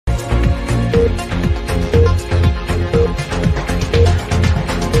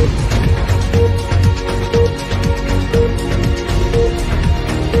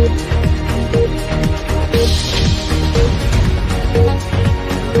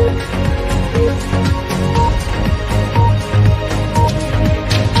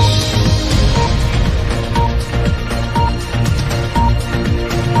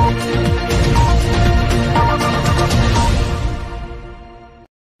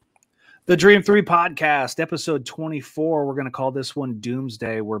The Dream 3 podcast, episode 24. We're going to call this one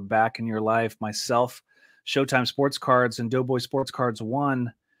Doomsday. We're back in your life. Myself, Showtime Sports Cards, and Doughboy Sports Cards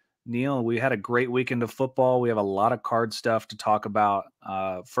 1. Neil, we had a great weekend of football. We have a lot of card stuff to talk about.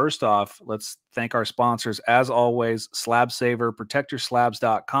 First off, let's thank our sponsors. As always, Slab Saver,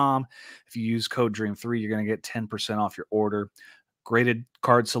 protectyourslabs.com. If you use code DREAM3, you're going to get 10% off your order. Graded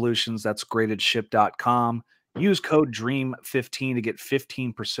Card Solutions, that's gradedship.com. Use code DREAM15 to get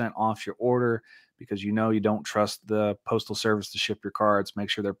 15% off your order because you don't trust the postal service to ship your cards. Make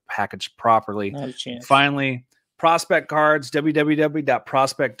sure they're packaged properly. Not a chance. Finally, Prospect Cards,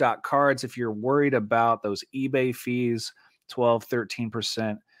 www.prospect.cards. If you're worried about those eBay fees, 12,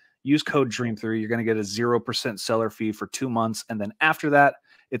 13%, use code DREAM3. You're going to get a 0% seller fee for 2 months. And then after that,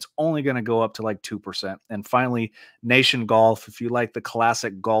 it's only going to go up to like 2%. And finally, Nation Golf. If you like the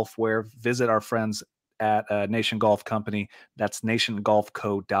classic golf wear, visit our friends at Nation Golf Company. That's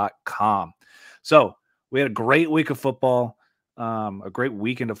nationgolfco.com. So we had a great week of football, a great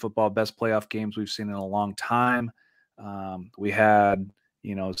weekend of football, best playoff games we've seen in a long time. We had,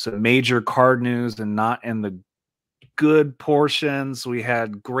 some major card news and not in the good portions. We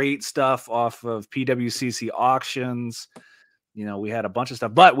had great stuff off of PWCC auctions. We had a bunch of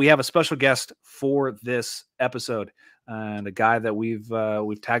stuff, but we have a special guest for this episode. And a guy that we've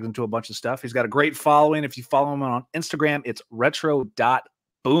tagged into a bunch of stuff. He's got a great following. If you follow him on Instagram, it's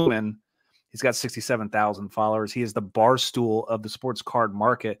retro.boomin. He's got 67,000 followers. He is the barstool of the sports card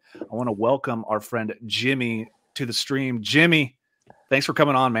market. I want to welcome our friend Jimmy to the stream. Jimmy, thanks for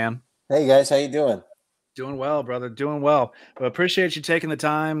coming on, man. Hey guys, how you doing? Doing well, brother. Doing well. I appreciate you taking the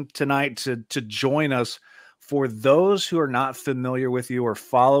time tonight to join us. For those who are not familiar with you or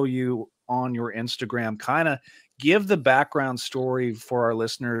follow you on your Instagram, kind of give the background story for our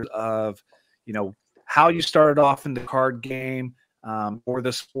listeners of, how you started off in the card game or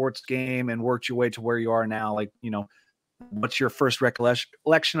the sports game and worked your way to where you are now. Like, what's your first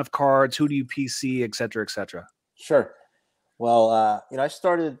recollection of cards? Who do you PC, et cetera, et cetera? Sure. Well, I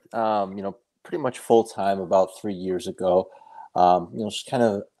started, pretty much full time about 3 years ago. Just kind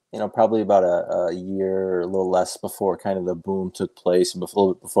of, probably about a year or a little less before kind of the boom took place and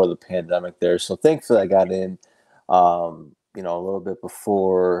before the pandemic there. So thankfully I got in, a little bit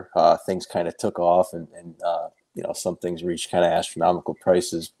before things kind of took off and some things reached kind of astronomical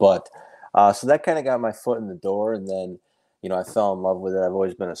prices. But so that kind of got my foot in the door. And then, I fell in love with it. I've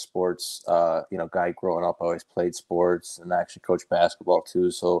always been a sports, guy growing up. I always played sports and I actually coached basketball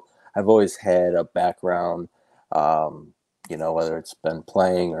too. So I've always had a background, whether it's been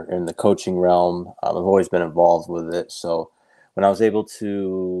playing or in the coaching realm. I've always been involved with it. So when I was able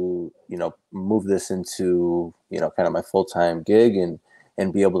to, move this into, kind of my full-time gig and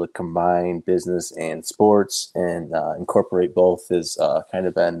be able to combine business and sports and incorporate both has kind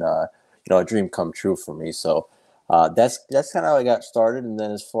of been, a dream come true for me. So that's kind of how I got started. And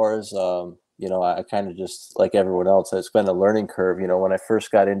then as far as, I kind of just like everyone else, it's been a learning curve. When I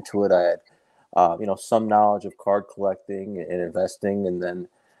first got into it, I had, some knowledge of card collecting and investing. And then,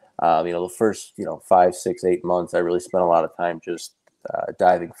 the first, 5, 6, 8 months, I really spent a lot of time just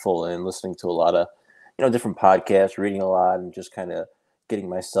diving full in, listening to a lot of, different podcasts, reading a lot, and just kind of getting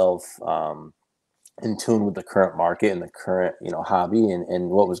myself in tune with the current market and the current, hobby and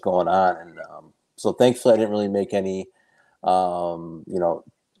what was going on. And so thankfully I didn't really make any,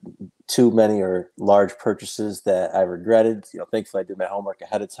 too many or large purchases that I regretted. Thankfully I did my homework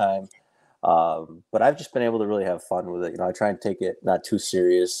ahead of time. But I've just been able to really have fun with it. I try and take it not too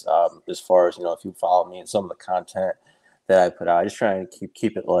serious as far as, if you follow me and some of the content that I put out, I just try and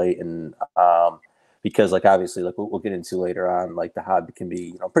keep it light. And because like, obviously, like we'll get into later on, like the hobby can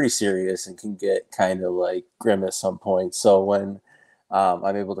be, pretty serious and can get kind of like grim at some point. So when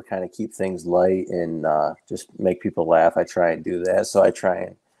I'm able to kind of keep things light and just make people laugh, I try and do that. So I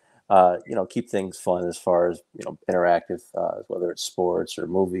try and, keep things fun as far as, interactive, whether it's sports or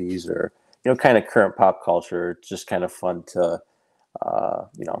movies or, kind of current pop culture. It's just kind of fun to,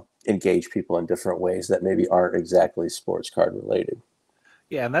 engage people in different ways that maybe aren't exactly sports card related.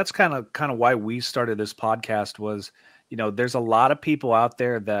 Yeah, and that's kind of why we started this podcast was, there's a lot of people out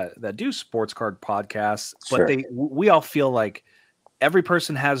there that do sports card podcasts, but Sure. we all feel like every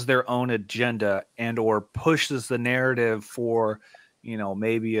person has their own agenda and or pushes the narrative for,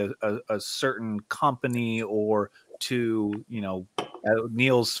 maybe a certain company or to,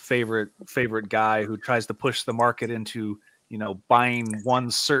 Neil's favorite guy who tries to push the market into, buying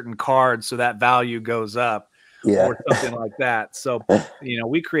one certain card so that value goes up. Yeah. Or something like that. So,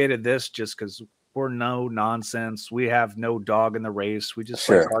 we created this just because we're no nonsense. We have no dog in the race. We just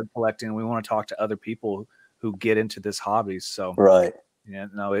Sure. like card collecting. And we want to talk to other people who get into this hobby. So, right. Yeah,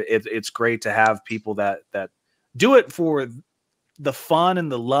 no, it's great to have people that do it for the fun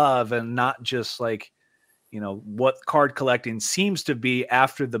and the love, and not just like, what card collecting seems to be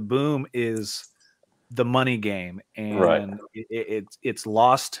after the boom is the money game, Right. and it's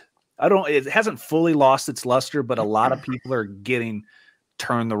lost. It hasn't fully lost its luster, but a lot of people are getting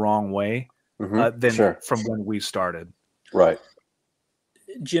turned the wrong way than Sure. from when we started. Right.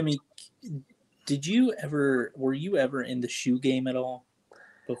 Jimmy, were you ever in the shoe game at all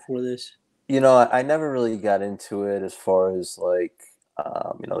before this? I never really got into it as far as like,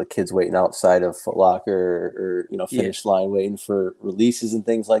 the kids waiting outside of Foot Locker or finish line waiting for releases and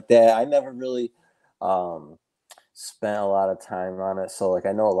things like that. I never really spent a lot of time on it. So like,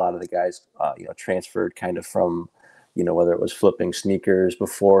 I know a lot of the guys, transferred kind of from, whether it was flipping sneakers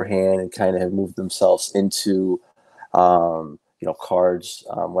beforehand and kind of have moved themselves into, cards,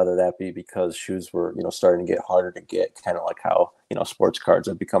 whether that be because shoes were, starting to get harder to get, kind of like how, sports cards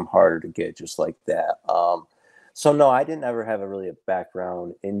have become harder to get, just like that. So no, I didn't ever have a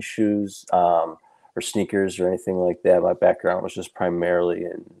background in shoes or sneakers or anything like that. My background was just primarily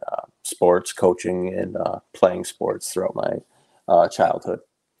in sports, coaching, and playing sports throughout my childhood.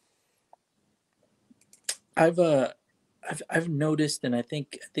 I've noticed, and I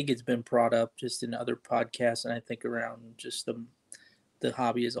think it's been brought up just in other podcasts, and I think around just the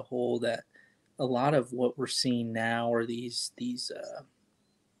hobby as a whole, that a lot of what we're seeing now are these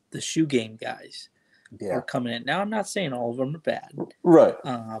the shoe game guys are coming in. Now, I'm not saying all of them are bad, right?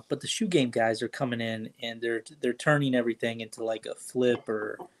 But the shoe game guys are coming in, and they're turning everything into like a flip,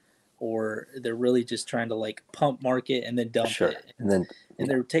 or they're really just trying to like pump market and then dump it, and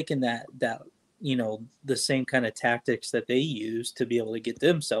they're taking that the same kind of tactics that they use to be able to get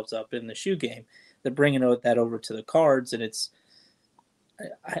themselves up in the shoe game. They're bringing that over to the cards, and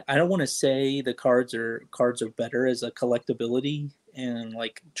I don't want to say the cards are better as a collectability and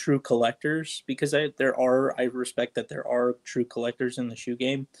like true collectors, because I respect that there are true collectors in the shoe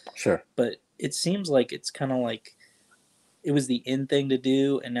game. Sure. But it seems like it's kind of like it was the in thing to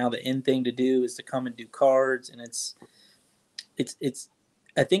do, and now the in thing to do is to come and do cards, and it's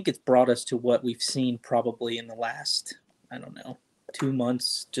I think it's brought us to what we've seen probably in the last, I don't know, 2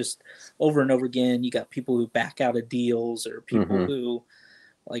 months, just over and over again. You got people who back out of deals, or people who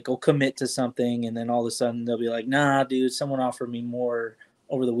like will commit to something, and then all of a sudden they'll be like, nah, dude, someone offered me more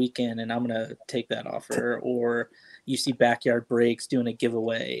over the weekend and I'm going to take that offer. Or you see Backyard Breaks doing a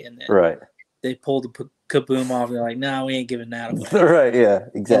giveaway, and then they pull the kaboom off, and they're like, nah, we ain't giving that away. Right, yeah,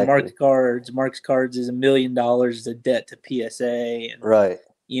 exactly. Mark's Cards is $1 million a debt to PSA. And, right.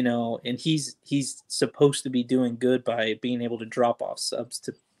 And he's supposed to be doing good by being able to drop off subs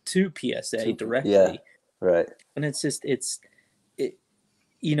to PSA directly. Yeah, right. And it's just,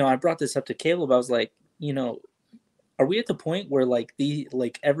 I brought this up to Caleb. I was like, are we at the point where like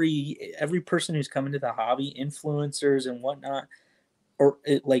every person who's coming to the hobby, influencers and whatnot, or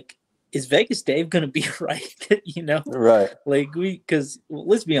is Vegas Dave going to be right? Right. Like because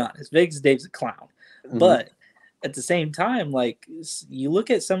let's be honest, Vegas Dave's a clown, but at the same time, like you look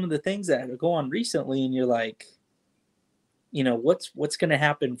at some of the things that have gone on recently, and you're like, what's going to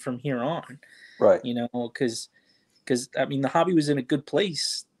happen from here on? Right. Because I mean, the hobby was in a good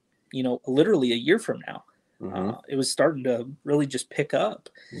place, literally a year from now. It was starting to really just pick up.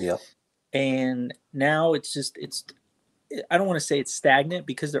 Yeah. And now it's I don't want to say it's stagnant,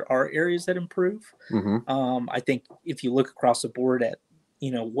 because there are areas that improve. I think if you look across the board at,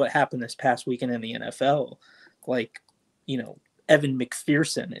 what happened this past weekend in the NFL, like, Evan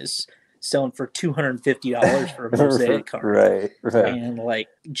McPherson is selling for $250 for a mosaic card. Right. And like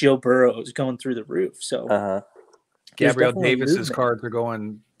Joe Burrow is going through the roof. So Gabrielle Davis's cards are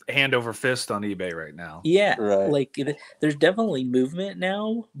going hand over fist on eBay right now. Yeah. Right. Like there's definitely movement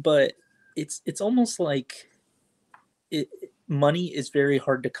now, but it's almost like money is very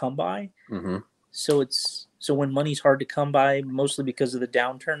hard to come by. So when money's hard to come by, mostly because of the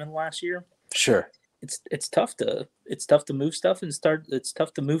downturn in the last year. Sure. It's tough to move stuff it's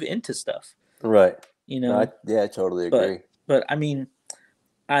tough to move into stuff. Right. No, I totally agree. But I mean,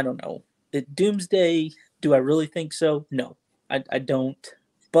 I don't know. Doomsday, do I really think so? No, I don't.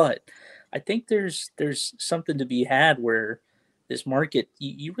 But I think there's something to be had where this market,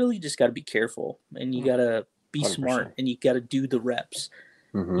 you really just got to be careful, and you got to be 100%. Smart, and you got to do the reps.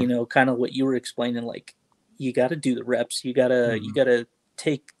 Kind of what you were explaining, like you got to do the reps. You got to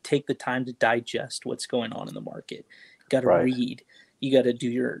take the time to digest what's going on in the market. You got to read. You got to do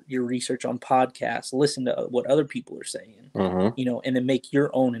your research on podcasts, listen to what other people are saying, and then make your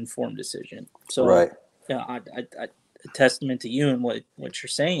own informed decision. So, a testament to you and what you're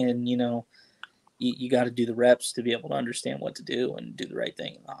saying, you got to do the reps to be able to understand what to do and do the right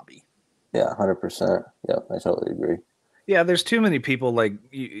thing in the hobby. Yeah, 100%. Yeah, I totally agree. Yeah, there's too many people like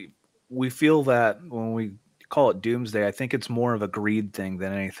we feel that when we call it doomsday, I think it's more of a greed thing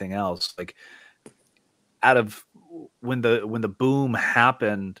than anything else. Like out of when the boom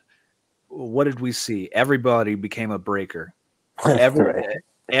happened, what did we see? Everybody became a breaker. Right.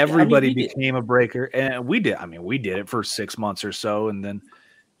 Everybody became a breaker, and we did. I mean, we did it for 6 months or so, and then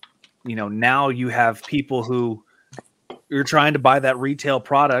now you have people who you're trying to buy that retail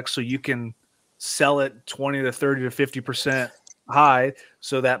product so you can sell it 20 to 30 to 50% high,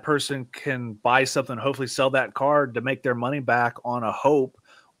 so that person can buy something, hopefully sell that card to make their money back on a hope.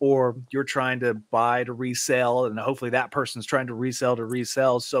 Or you're trying to buy to resell, and hopefully that person's trying to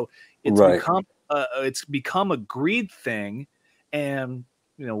resell. So it's Right. become a greed thing, and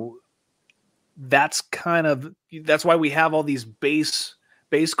that's why we have all these base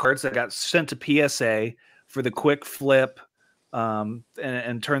cards that got sent to PSA for the quick flip,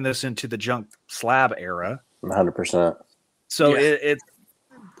 and turn this into the junk slab era. 100%. So it's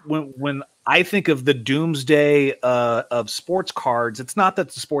when I think of the doomsday of sports cards, it's not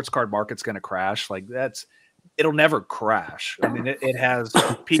that the sports card market's going to crash. Like it'll never crash. I mean, it has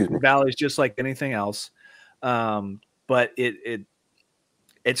peaks and valleys just like anything else. But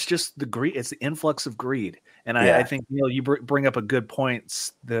it's just the greed. It's the influx of greed. And I think, you bring up a good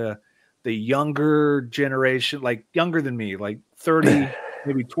point. The younger generation, like younger than me, like 30,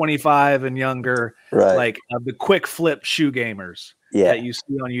 maybe 25 and younger, right? Like the quick flip shoe gamers. That you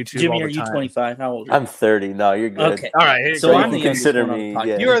see on YouTube. Jimmy, all the time. Are you 25? How old are you? I'm 30. No, you're good. Okay. All right. So I'm the youngest one on the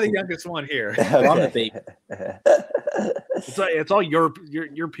podcast. You are the youngest one here. Well, I'm the baby. It's all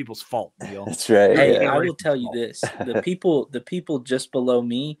your people's fault, Neil. That's right. Hey, I will tell you this: the people just below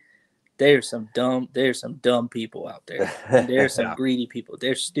me, there's some dumb people out there, and there's some greedy people.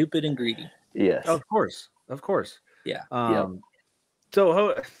 They're stupid and greedy. Yes, of course. Yeah.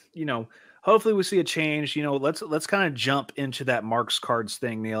 So hopefully we see a change. Let's kind of jump into that Marks Cards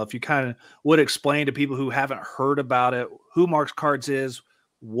thing, Neil. If you kind of would explain to people who haven't heard about it, who Marks Cards is,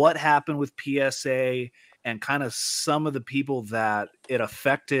 what happened with PSA, and kind of some of the people that it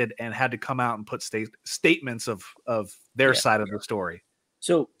affected and had to come out and put statements of their side of the story.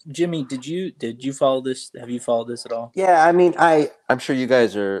 So, Jimmy, did you follow this? Have you followed this at all? Yeah, I mean, I'm sure you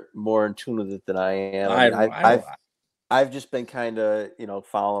guys are more in tune with it than I am. I've just been kind of,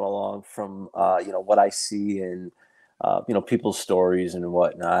 following along from, what I see and, people's stories and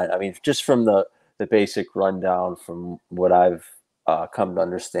whatnot. I mean, just from the basic rundown from what I've come to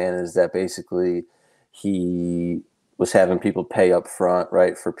understand is that basically he was having people pay up front,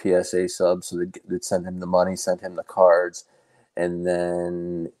 right, for PSA subs. So they'd send him the money, send him the cards, and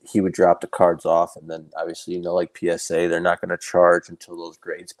then he would drop the cards off. And then obviously, like PSA, they're not going to charge until those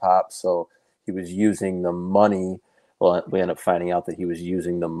grades pop. So he was using the money. Well, we ended up finding out that he was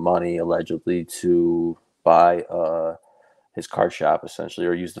using the money allegedly to buy his card shop, essentially,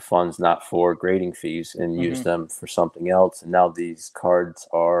 or use the funds not for grading fees and use them for something else. And now these cards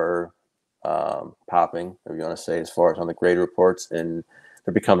are popping, if you want to say, as far as on the grade reports, and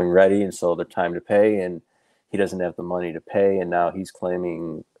they're becoming ready. And so they're time to pay, and he doesn't have the money to pay. And now he's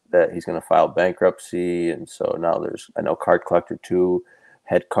claiming that he's going to file bankruptcy. And so now I know Card Collector 2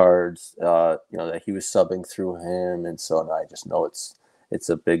 head cards, that he was subbing through him. And so now I just know it's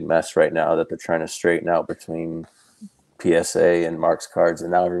a big mess right now that they're trying to straighten out between PSA and Marks Cards.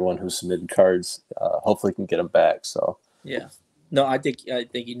 And now everyone who's submitted cards hopefully can get them back. So, yeah. No, I think you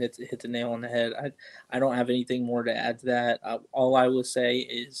hit the nail on the head. I don't have anything more to add to that. All I will say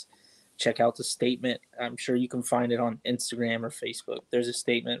is check out the statement. I'm sure you can find it on Instagram or Facebook. There's a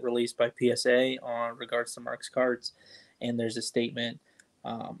statement released by PSA on regards to Marks Cards, and there's a statement,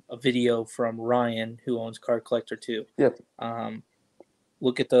 a video from Ryan, who owns Card Collector 2. Yep.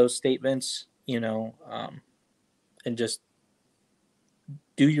 Look at those statements, and just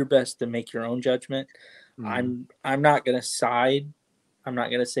do your best to make your own judgment. I'm not gonna side. I'm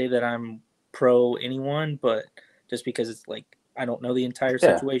not gonna say that I'm pro anyone, but just because it's like I don't know the entire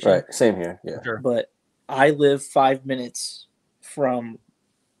situation. Right. Same here. Yeah. Sure. But I live 5 minutes from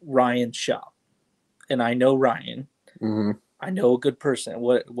Ryan's shop, and I know Ryan. Mm-hmm. I know a good person.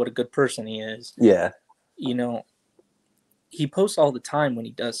 What a good person he is. Yeah. He posts all the time when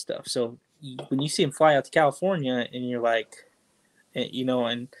he does stuff. So when you see him fly out to California, and you're like,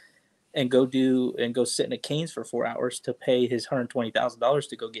 and go sit in a Cane's for 4 hours to pay his $120,000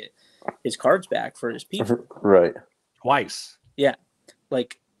 to go get his cards back for his people. Right. Twice. Yeah.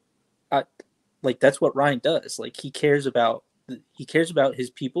 Like that's what Ryan does. Like he cares about his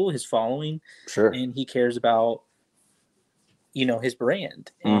people, his following. Sure. And he cares about, his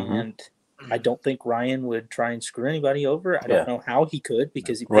brand. Mm-hmm. And I don't think Ryan would try and screw anybody over. I don't know how he could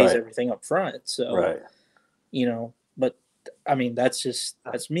because he pays everything up front. So, you know, but I mean, that's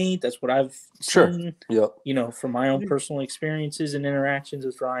me. That's what I've seen, you know, from my own personal experiences and interactions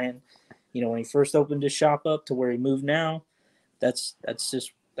with Ryan. You know, when he first opened his shop up to where he moved now, that's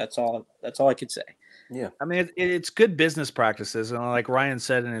all I could say. Yeah. I mean, it's good business practices. And like Ryan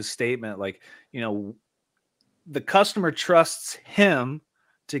said in his statement, like, you know, the customer trusts him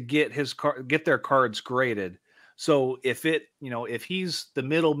to get their cards graded. So if if he's the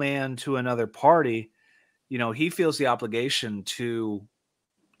middleman to another party, you know, he feels the obligation to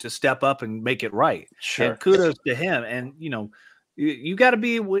step up and make it right. Sure. And kudos to him. And, you know, you got to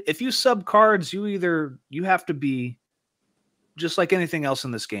be, if you sub cards, you have to be just like anything else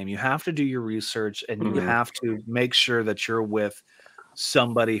in this game. You have to do your research and you have to make sure that you're with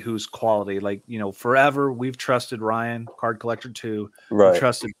somebody who's quality. Like, you know, forever we've trusted Ryan, Card Collector 2. Right.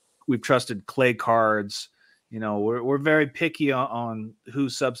 We've trusted Clay Cards. You know, we're very picky on who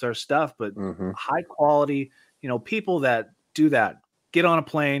subs our stuff, but high quality, you know, people that do that, get on a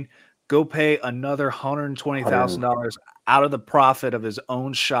plane, go pay another $120,000 out of the profit of his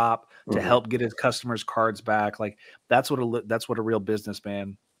own shop to help get his customers' cards back. Like that's what a real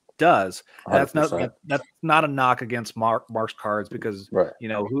businessman does. That's not a knock against Mark's Cards because you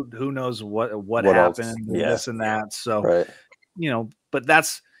know who knows what happened, this and that. So you know, but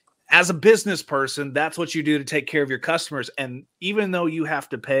that's, as a business person, that's what you do to take care of your customers. And even though you have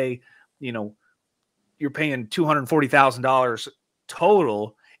to pay, you know, you're paying $240,000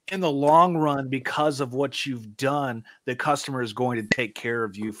 total, in the long run, because of what you've done, the customer is going to take care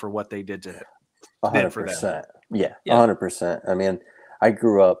of you for what they did to him. 100%. Yeah, 100%. I mean, I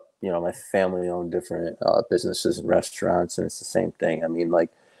grew up, you know, my family owned different businesses and restaurants, and it's the same thing. I mean,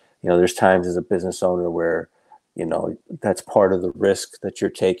 like, you know, there's times as a business owner where, you know, that's part of the risk that you're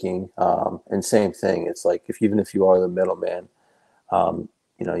taking. And same thing. It's like, even if you are the middleman,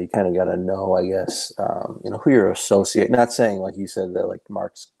 you know, you kind of got to know, I guess, you know, who you're associating. Not saying, like you said, that like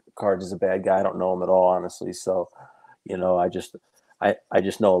Mark's Cards is a bad guy. I don't know him at all, honestly. So, you know, I just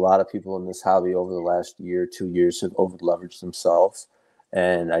know a lot of people in this hobby over the last year, 2 years have over leveraged themselves.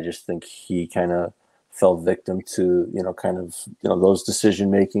 And I just think he kind of fell victim to, you know, kind of, you know, those decision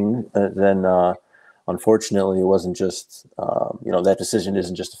making. Then, unfortunately, it wasn't just, you know, that decision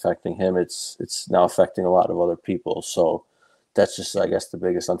isn't just affecting him. It's now affecting a lot of other people. So that's just, I guess, the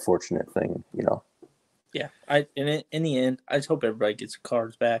biggest unfortunate thing, you know. Yeah, in the end, I just hope everybody gets their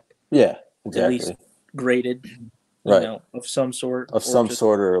cards back. Yeah, exactly. At least graded, you know, of some sort. Of some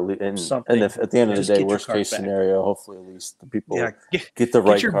sort, and if at the end of the day, worst case scenario, hopefully at least the people get the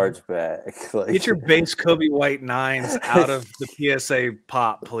right cards back. Like, get your base Kobe White 9s out of the PSA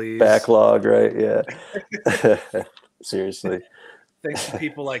pop, please. Backlog, right? Yeah. Seriously. Thanks to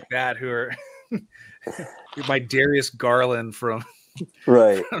people like that who are my Darius Garland from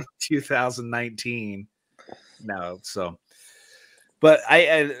 2019. No, so, but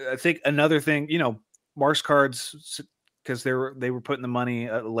I think another thing, you know, Mark's Cards, because they were putting the money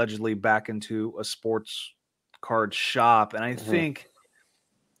allegedly back into a sports card shop, and I think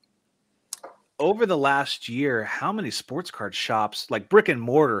over the last year, how many sports card shops like brick and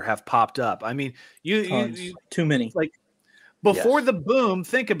mortar have popped up? I mean, you too many. Like before the boom,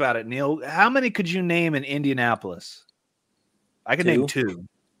 think about it, Neil. How many could you name in Indianapolis? I could name two.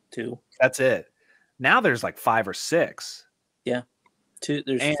 That's it. Now there's like 5 or 6. Yeah,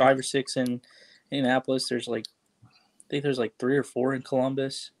 there's 5 or 6 in Indianapolis. There's like, I think there's like 3 or 4 in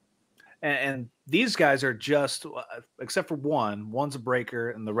Columbus. And these guys are just, except for one's a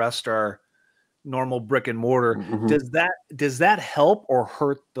breaker, and the rest are normal brick and mortar. Does that help or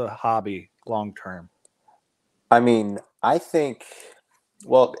hurt the hobby long term? I mean, I think,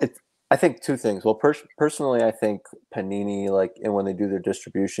 I think two things. Well, personally, I think Panini, like, and when they do their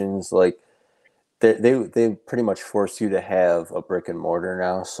distributions, like, they pretty much force you to have a brick and mortar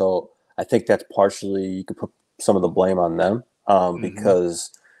now. So I think that's partially, you could put some of the blame on them,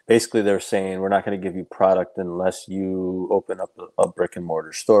 because basically they're saying we're not going to give you product unless you open up a brick and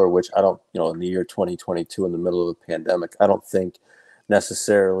mortar store, which I don't, you know, in the year 2022, in the middle of the pandemic, I don't think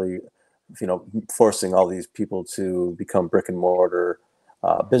necessarily, you know, forcing all these people to become brick and mortar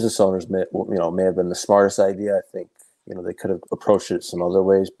business owners may have been the smartest idea. I think, you know, they could have approached it some other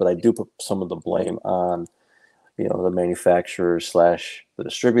ways, but I do put some of the blame on, you know, the manufacturers / the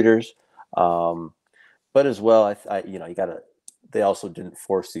distributors. But as well, I you know, they also didn't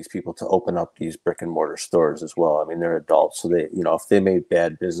force these people to open up these brick and mortar stores as well. I mean, they're adults, so they, you know, if they made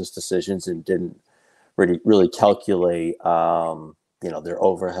bad business decisions and didn't really calculate, their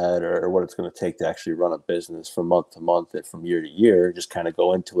overhead or what it's going to take to actually run a business from month to month and from year to year. Just kind of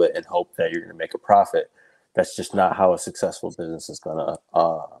go into it and hope that you're going to make a profit. That's just not how a successful business is going to,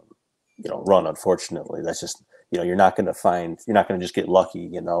 run. Unfortunately, that's just, you're not going to just get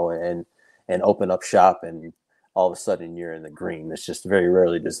lucky, and open up shop and all of a sudden you're in the green. It's just very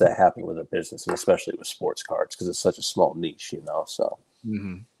rarely does that happen with a business, and especially with sports cards because it's such a small niche, so.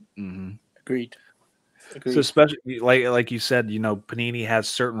 Mm-hmm. Mm-hmm. Agreed. So especially like you said, Panini has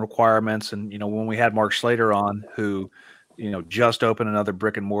certain requirements, and when we had Mark Slater on, who just opened another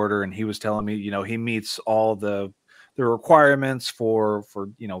brick and mortar, and he was telling me he meets all the requirements for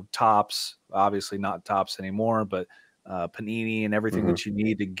Topps, obviously not Topps anymore, but Panini and everything that you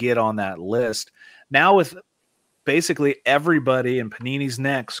need to get on that list. Now with basically everybody and Panini's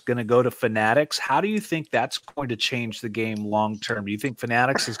next going to go to Fanatics, how do you think that's going to change the game long term? Do you think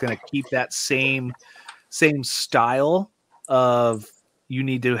Fanatics is going to keep that same style of you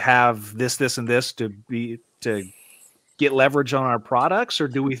need to have this and this to get leverage on our products, or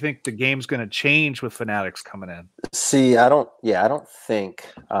do we think the game's going to change with Fanatics coming in? See, I don't think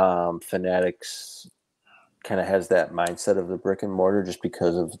Fanatics kind of has that mindset of the brick and mortar just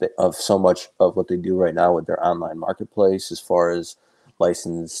because of so much of what they do right now with their online marketplace, as far as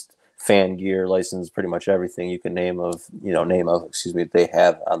licensed fan gear, licensed pretty much everything you can name of they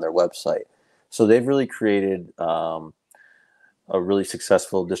have on their website. So they've really created a really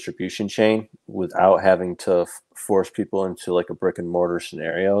successful distribution chain without having to force people into like a brick and mortar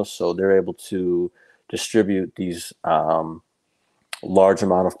scenario. So they're able to distribute these large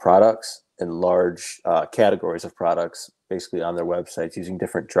amount of products and large categories of products basically on their websites using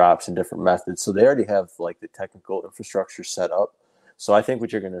different drops and different methods. So they already have like the technical infrastructure set up. So I think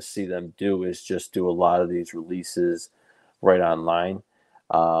what you're going to see them do is just do a lot of these releases right online.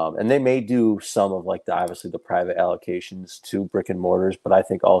 And they may do some of like obviously the private allocations to brick and mortars, but I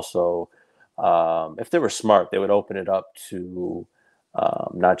think also if they were smart, they would open it up to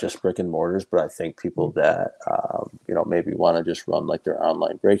not just brick and mortars, but I think people that maybe want to just run like their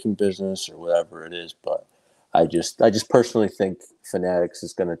online breaking business or whatever it is. But I just personally think Fanatics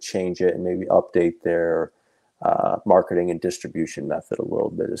is going to change it and maybe update their marketing and distribution method a little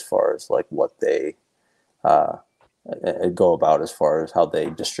bit as far as like what they go about as far as how they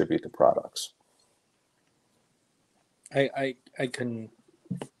distribute the products. I couldn't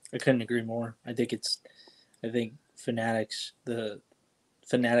agree more. I think Fanatics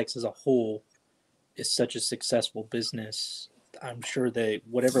as a whole is such a successful business. I'm sure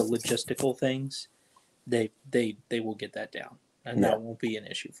whatever logistical things they will get that down, and that won't be an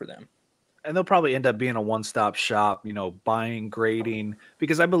issue for them. And they'll probably end up being a one-stop shop, buying, grading,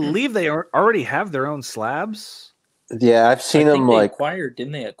 because I believe they already have their own slabs. Yeah, I've seen them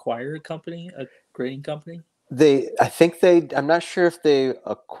didn't they acquire a grading company? I'm not sure if they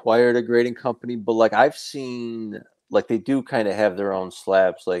acquired a grading company, but like I've seen, like they do kind of have their own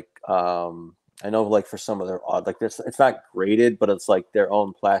slabs. Like I know like for some of their it's not graded, but it's like their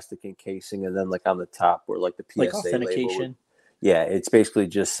own plastic encasing, and then like on the top where like the PSA like authentication. Yeah, it's basically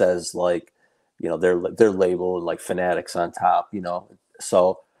just says like, their label and like Fanatics on top,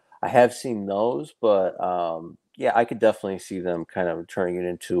 So I have seen those, but yeah, I could definitely see them kind of turning it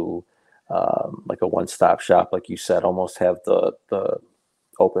into like a one-stop shop, like you said, almost have the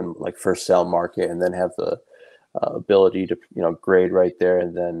open like first sale market, and then have the ability to grade right there.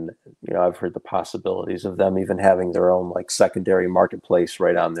 And then I've heard the possibilities of them even having their own like secondary marketplace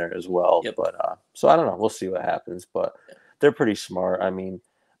right on there as well. Yep. But so I don't know, we'll see what happens, but they're pretty smart. I mean,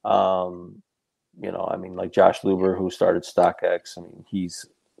 like Josh Luber, who started StockX, I mean, he's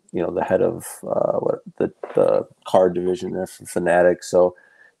the head of the card division there for Fanatics, so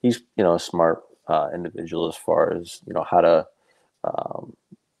he's a smart individual as far as how to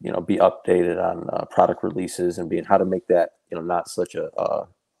be updated on product releases and how to make that not such a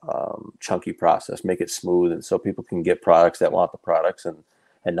chunky process, make it smooth, and so people can get products that want the products and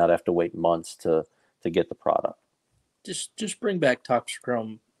not have to wait months to get the product. Just bring back Topps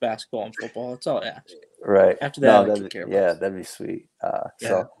Chrome basketball and football. That's all I ask. Right. After that, I could care about. Yeah, that'd be sweet.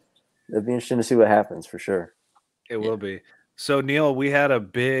 So it'd be interesting to see what happens for sure. It will be. So Neil, we had a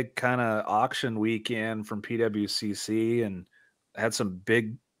big kind of auction weekend from PWCC and had some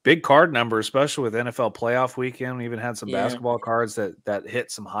big card numbers, especially with NFL playoff weekend. We even had some basketball cards that hit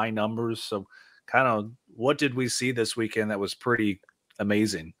some high numbers. So kind of what did we see this weekend that was pretty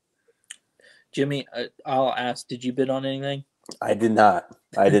amazing? Jimmy, I'll ask, did you bid on anything? I did not.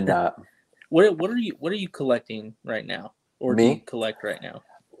 What are you collecting right now? Or Me? Do you collect right now?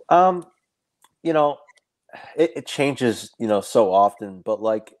 It changes, so often, but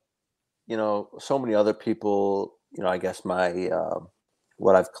like, so many other people, I guess my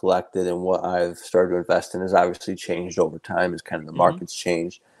what I've collected and what I've started to invest in has obviously changed over time as kind of the market's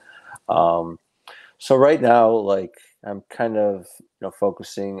changed. Um, so right now, like I'm kind of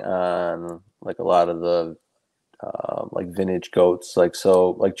focusing on like a lot of the like vintage goats, like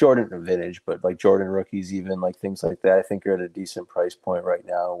Jordan vintage, but like Jordan rookies, even like things like that. I think are at a decent price point right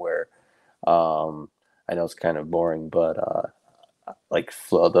now. Where I know it's kind of boring, but like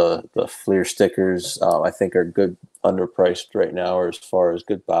the Fleer stickers, I think are good underpriced right now, or as far as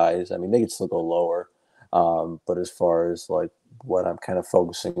good buys. I mean, they could still go lower, but as far as like what I'm kind of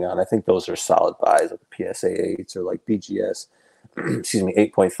focusing on, I think those are solid buys, like PSA 8s or like BGS, excuse me,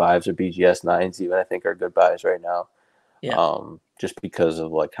 8.5s or BGS 9s. Even I think are good buys right now. Yeah. Just because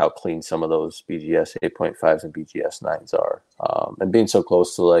of like how clean some of those BGS 8.5s and BGS 9s are, and being so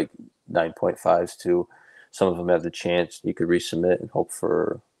close to like 9.5s too. Some of them have the chance you could resubmit and hope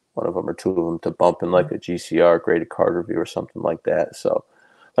for one of them or two of them to bump in like a GCR graded card review or something like that. So,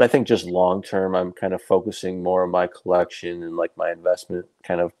 but I think just long term, I'm kind of focusing more on my collection and like my investment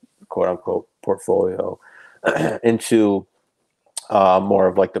kind of quote unquote portfolio into more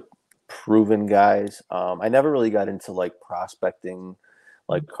of like the proven guys. I never really got into like prospecting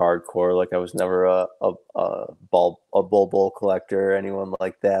like hardcore. Like I was never a bull collector or anyone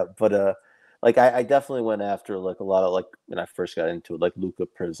like that. But like I definitely went after like a lot of like when I first got into it, like Luca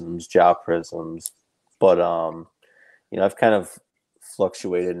prisms, Ja prisms. But I've kind of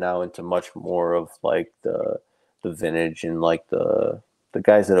fluctuated now into much more of like the vintage and like the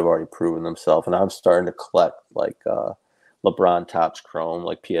guys that have already proven themselves. And I'm starting to collect like LeBron Topps Chrome,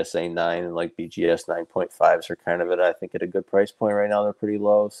 like PSA 9 and like BGS 9.5s are kind of I think at a good price point right now. They're pretty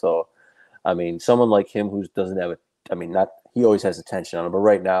low. So, I mean, someone like him who doesn't have he always has attention on him, but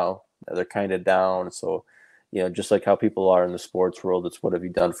right now they're kind of down. So, just like how people are in the sports world, it's what have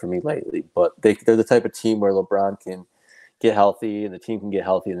you done for me lately? But they're the type of team where LeBron can get healthy and the team can get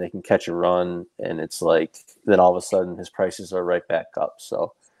healthy and they can catch a run. And it's like, then all of a sudden his prices are right back up.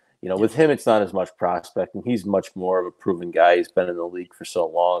 So, with him, it's not as much prospecting. He's much more of a proven guy. He's been in the league for so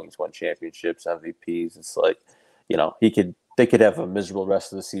long. He's won championships, MVPs. It's like, they could have a miserable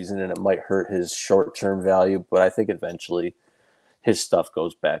rest of the season and it might hurt his short-term value. But I think eventually his stuff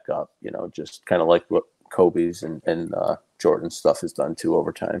goes back up, just kind of like what Kobe's and Jordan's stuff has done too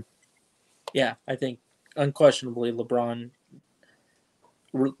over time. Yeah, I think unquestionably LeBron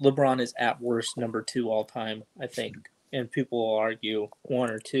is at worst number 2 all time, I think. And people will argue 1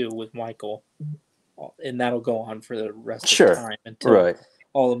 or 2 with Michael. And that'll go on for the rest of time until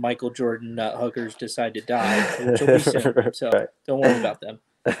all the Michael Jordan nut huggers decide to die, which will be soon. So don't worry about them.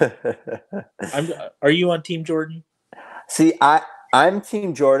 Are you on Team Jordan? See, I'm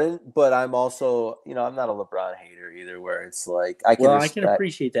Team Jordan, but I'm also, I'm not a LeBron hater either, where it's like I can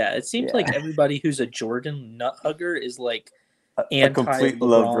appreciate that. It seems like everybody who's a Jordan nut hugger is like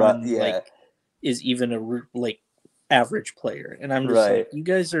anti-LeBron, like is even a average player, and I'm just like, you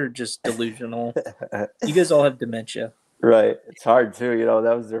guys are just delusional. You guys all have dementia. Right. It's hard too.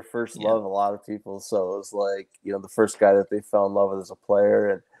 That was their first love, a lot of people. So it was like, the first guy that they fell in love with as a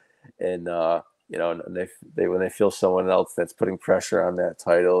player, and and they when they feel someone else that's putting pressure on that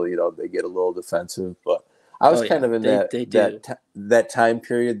title, they get a little defensive. But I was kind of in that time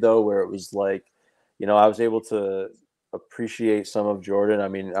period though, where it was like, I was able to appreciate some of Jordan. I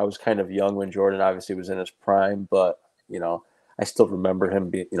mean, I was kind of young when Jordan obviously was in his prime, but I still remember him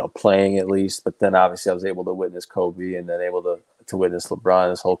being, playing at least. But then obviously I was able to witness Kobe and then able to witness LeBron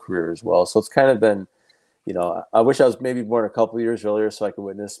his whole career as well. So it's kind of been, I wish I was maybe born a couple of years earlier so I could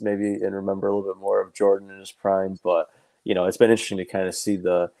witness maybe and remember a little bit more of Jordan in his prime. But it's been interesting to kind of see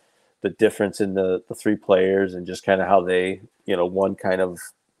the difference in the 3 players and just kind of how they, one kind of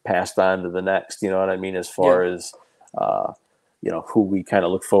passed on to the next. You know what I mean? As far as who we kind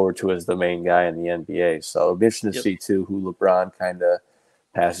of look forward to as the main guy in the NBA. So it'll be interesting to see too who LeBron kind of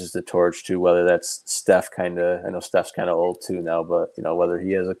passes the torch to, whether that's Steph I know Steph's kind of old too now, but whether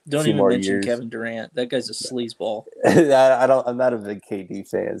he has Don't few even more mention years. Kevin Durant. That guy's a sleazeball. I'm not a big KD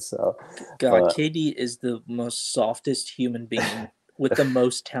fan, so KD is the most softest human being with the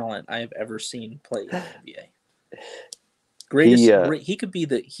most talent I have ever seen play in the NBA.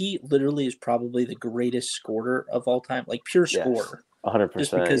 He literally is probably the greatest scorer of all time, like pure scorer. 100%.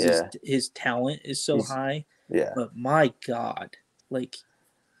 Just because his talent is so high. Yeah. But my God, like,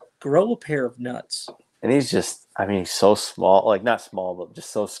 grow a pair of nuts. And he's just, he's so small, like not small, but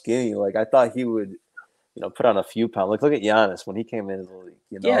just so skinny. Like I thought he would, put on a few pounds. Like look at Giannis when he came into the league.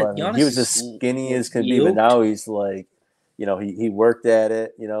 Giannis he was as skinny as can be, but now he's like, he worked at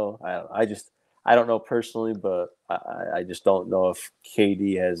it. I don't know personally, but I just don't know if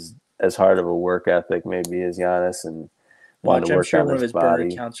KD has as hard of a work ethic maybe as Giannis and wanting Watch, to I'm work sure on one of his his burner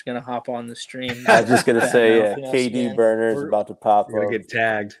body. accounts are going to hop on the stream. I was just gonna say, yeah, Badmouthing us KD again. Burner's about to pop You're gonna up. get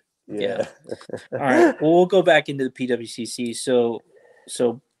tagged. Yeah. All right. Well, we'll go back into the PWCC.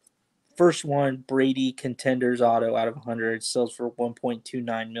 So first one, Brady Contenders Auto out of 100 sells for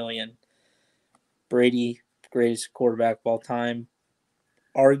 $1.29 million. Brady, greatest quarterback of all time,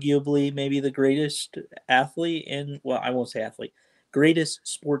 arguably maybe the greatest athlete in, well, I won't say athlete, greatest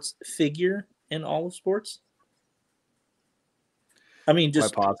sports figure in all of sports. I mean,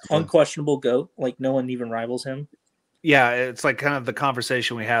 just unquestionable GOAT. Like, no one even rivals him. Yeah, it's like kind of the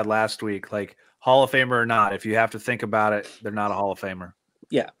conversation we had last week. Like, Hall of Famer or not, if you have to think about it, they're not a Hall of Famer.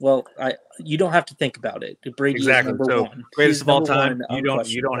 Yeah, well, you don't have to think about it. Brady exactly. is number so, one. Greatest of all time. One,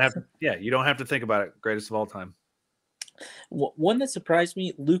 you don't have to. Yeah, you don't have to think about it. Greatest of all time. One that surprised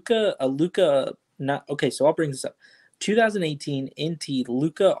me, Luka. Not okay. So I'll bring this up. 2018 NT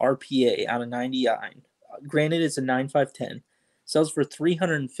Luka RPA out of 99. Granted, it's a 9.510. Sells for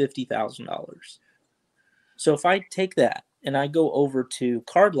 $350,000. So if I take that and I go over to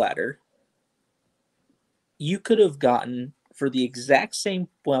Card Ladder, you could have gotten for the exact same,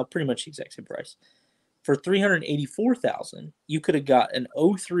 well, pretty much the exact same price. For $384,000, you could have got an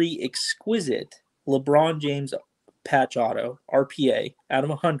 03 exquisite LeBron James patch auto RPA out of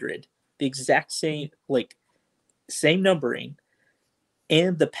 100, the exact same, like, same numbering,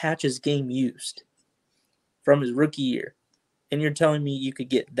 and the patches game used from his rookie year. And you're telling me you could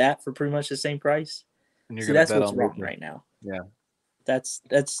get that for pretty much the same price? See, that's what's wrong right now. Yeah. That's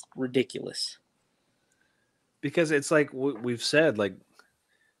ridiculous. Because it's like we've said, like,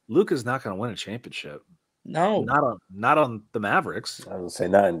 Luka's not going to win a championship. No. Not on the Mavericks. I would say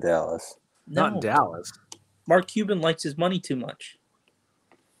not in Dallas. No. Not in Dallas. Mark Cuban likes his money too much.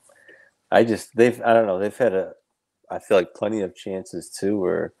 I don't know. They've had I feel like plenty of chances too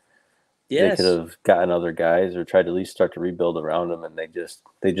where they could have gotten other guys or tried to at least start to rebuild around them, and they just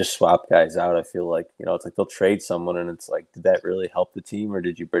swap guys out. I feel like, it's like they'll trade someone and it's like, did that really help the team, or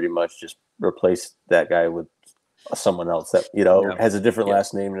did you pretty much just replace that guy with someone else that has a different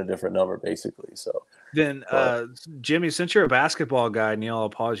last name and a different number, basically? So then, Jimmy, since you're a basketball guy, Neil, I'll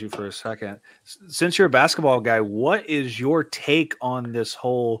pause you for a second. Since you're a basketball guy, what is your take on this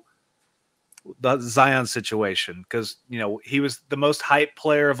whole the Zion situation? Because he was the most hyped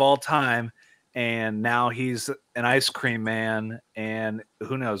player of all time, and now he's an ice cream man, and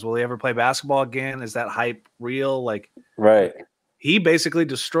who knows, will he ever play basketball again? Is that hype real? Like, right, he basically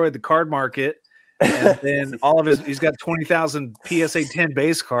destroyed the card market, and then all of he's got 20,000 PSA 10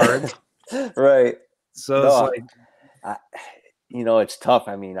 base cards, right? So it's like, it's tough.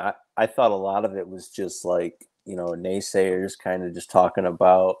 I mean, I thought a lot of it was just like, naysayers kind of just talking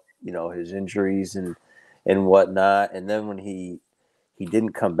about his injuries and whatnot. And then when he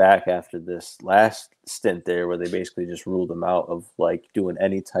didn't come back after this last stint there, where they basically just ruled him out of like doing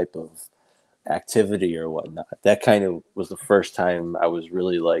any type of activity or whatnot, that kind of was the first time I was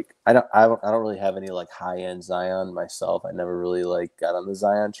really like, I don't really have any like high end Zion myself. I never really like got on the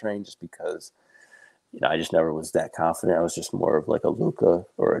Zion train just because I just never was that confident. I was just more of like a Luka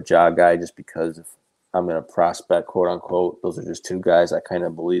or a Ja guy, just because if I'm going to prospect, quote unquote, those are just two guys I kind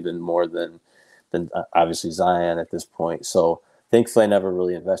of believe in more than obviously Zion at this point. So thankfully I never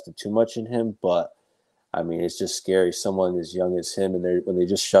really invested too much in him, but I mean, it's just scary. Someone as young as him, and when they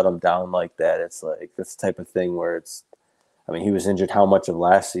just shut him down like that, it's like this type of thing where it's, I mean, he was injured how much of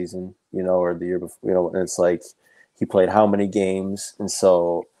last season, or the year before, and it's like he played how many games. And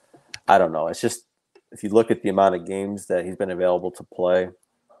so I don't know. It's just, if you look at the amount of games that he's been available to play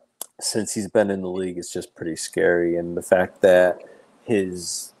since he's been in the league, it's just pretty scary. And the fact that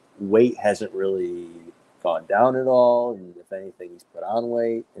his weight hasn't really gone down at all, and if anything, he's put on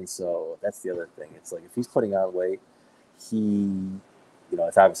weight. And so that's the other thing. It's like, if he's putting on weight, it's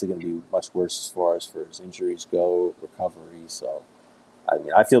obviously going to be much worse as far as for his injuries go, recovery. So, I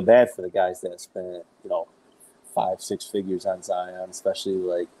mean, I feel bad for the guys that spent, 5-6 figures on Zion, especially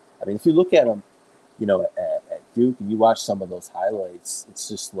like, I mean, if you look at him, at Duke, and you watch some of those highlights, it's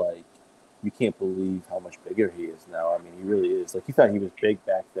just like, you can't believe how much bigger he is now. I mean, he really is. Like, you thought he was big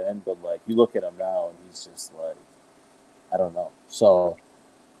back then, but like, you look at him now and he's just like, I don't know. So,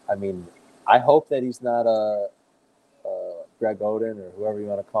 I mean, I hope that he's not a Greg Oden or whoever you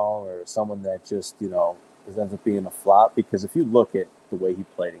want to call him, or someone that just, ends up being a flop. Because if you look at the way he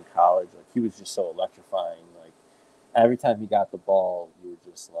played in college, like, he was just so electrifying. Like, every time he got the ball, you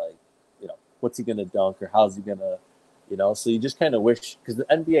were just like, what's he going to dunk, or how's he going to, so you just kind of wish, because the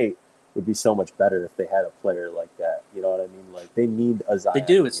NBA would be so much better if they had a player like that. You know what I mean? Like, they need a Zion. They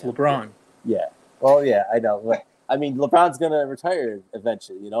do. It's LeBron. Yeah. Well, yeah, I know. But I mean, LeBron's gonna retire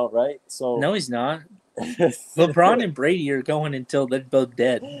eventually, right? So No, he's not. LeBron and Brady are going until they're both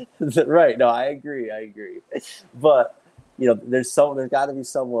dead. Right. No, I agree. But there's got to be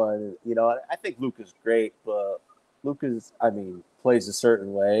someone. I think Luka's great, but Luka's, plays a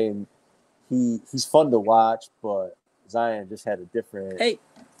certain way, and he's fun to watch. But Zion just had a different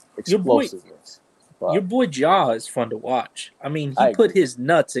explosiveness. Your boy Ja is fun to watch. I mean, he I put agree. his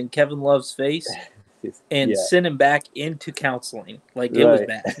nuts in Kevin Love's face and sent him back into counseling. Like, it was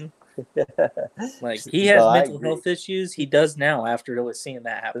bad. Like, he has mental health issues. He does now after seeing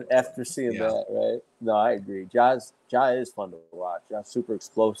that happen. After seeing that, right? No, I agree. Ja is fun to watch. Ja's super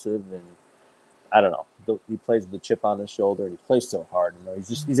explosive, and I don't know. He plays with the chip on his shoulder, and he plays so hard.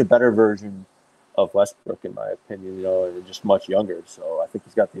 He's a better version of Westbrook, in my opinion. And just much younger. So I think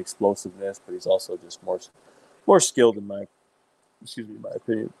he's got the explosiveness, but he's also just more skilled in my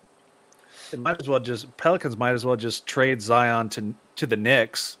opinion. Pelicans might as well just trade Zion to the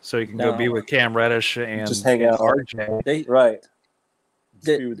Knicks so he can go be with Cam Reddish and just hang out. RJ. Right.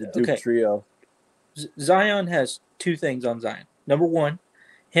 Be with the Duke trio. Zion has two things on Zion. Number one,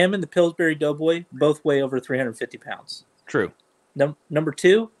 him and the Pillsbury Doughboy both weigh over 350 pounds. True. Number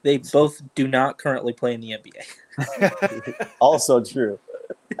two, they both do not currently play in the NBA. Also true.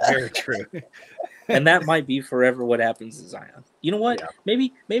 Very true. And that might be forever what happens to Zion. You know what? Yeah.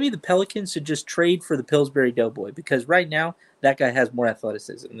 Maybe the Pelicans should just trade for the Pillsbury Doughboy, because right now that guy has more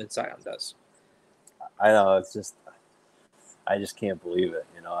athleticism than Zion does. I know. It's just, I just can't believe it.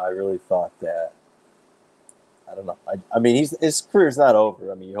 I really thought that. I don't know. I mean, his career's not over.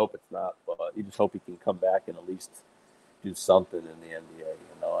 I mean, you hope it's not, but you just hope he can come back and at least do something in the NBA.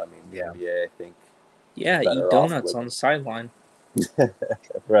 I mean, the NBA, I think. Yeah, eat donuts on the sideline.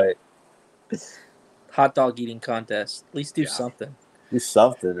 Right. Hot dog eating contest. At least do something. Do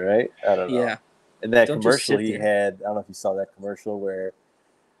something, right? I don't know. Yeah. And that commercial he had, I don't know if you saw that commercial the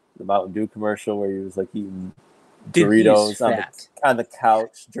Mountain Dew commercial where he was like eating Doritos on the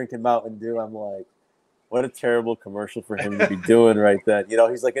couch, drinking Mountain Dew. I'm like, what a terrible commercial for him to be doing right then.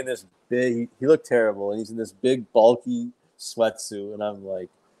 He's like in this big, he looked terrible, and he's in this big, bulky sweatsuit, and I'm like,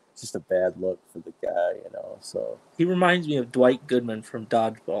 it's just a bad look for the guy, so. He reminds me of Dwight Goodman from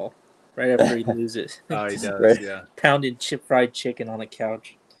Dodgeball. Right after he loses. Oh, he does, right? Yeah. Pounded fried chicken on a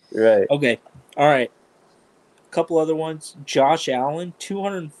couch. Right. Okay. All right. A couple other ones. Josh Allen,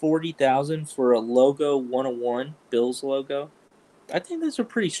 $240,000 for a logo 101 Bills logo. I think that's a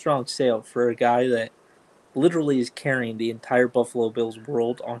pretty strong sale for a guy that literally is carrying the entire Buffalo Bills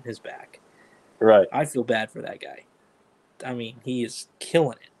world on his back. Right. I feel bad for that guy. I mean, he is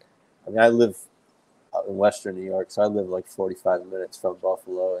killing it. I mean, I live out in Western New York, so I live like 45 minutes from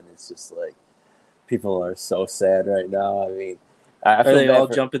Buffalo, and it's just like people are so sad right now. I mean, are they all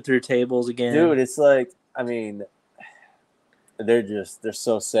jumping through tables again? Dude, it's like, I mean, they're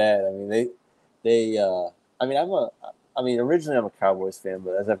so sad. I mean, originally I'm a Cowboys fan,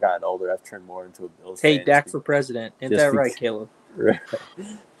 but as I've gotten older, I've turned more into a Bills fan. Hey, Dak for president. Isn't that right, Caleb?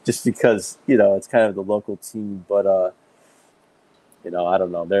 Just because, it's kind of the local team, but I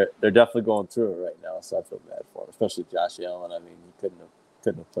don't know. They're definitely going through it right now, so I feel bad for him, especially Josh Allen. I mean, he couldn't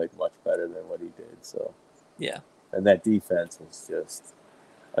have played much better than what he did. So yeah, and that defense was just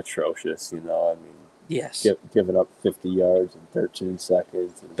atrocious. I mean, yes, giving up 50 yards in 13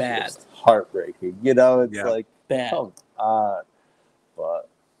 seconds, bad, just heartbreaking. It's like bad. Come on, but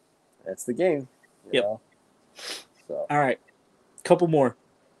that's the game. You know? So all right, couple more.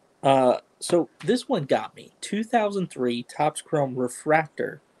 So this one got me. 2003 Topps Chrome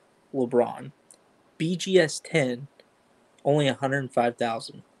Refractor LeBron. BGS 10, only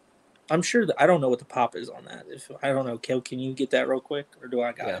 105,000. I'm sure that I don't know what the pop is on that. If I don't know, Kel, can you get that real quick, or do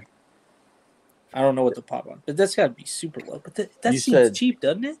I got it? I don't know what the pop on, but that's got to be super low. But that seems cheap,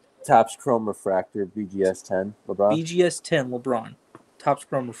 doesn't it? Topps Chrome Refractor BGS 10 LeBron. BGS 10 LeBron. Topps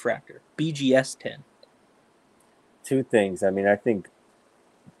Chrome Refractor BGS 10. Two things. I mean, I think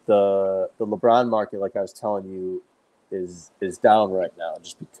the LeBron market, like I was telling you, is down right now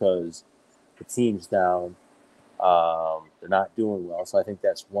just because the team's down. They're not doing well, so I think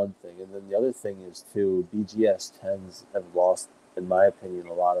that's one thing. And then the other thing is too, BGS 10s have lost, in my opinion,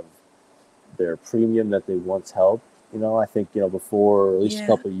 a lot of their premium that they once held. I think before, at least a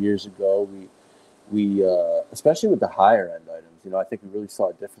couple of years ago, we especially with the higher end items, I think we really saw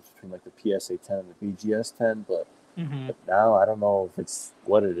a difference between like the PSA 10 and the BGS 10, but now I don't know if it's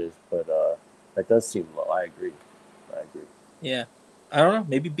what it is, but that does seem low. I agree. Yeah, I don't know.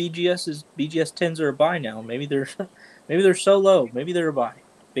 Maybe BGS 10s are a buy now. Maybe they're so low. Maybe they're a buy.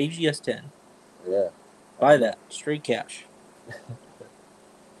 BGS 10. Yeah. Buy that straight cash.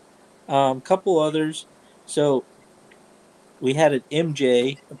 Couple others. So we had an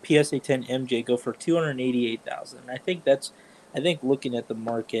MJ, a PSA 10 MJ, go for $288,000. I think looking at the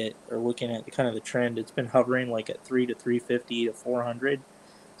market or looking at kind of the trend, it's been hovering like at 350 to 400.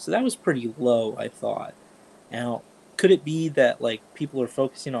 So that was pretty low, I thought. Now, could it be that like people are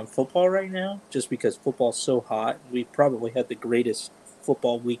focusing on football right now just because football's so hot? We probably had the greatest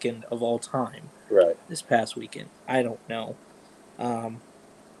football weekend of all time Right. this past weekend. I don't know.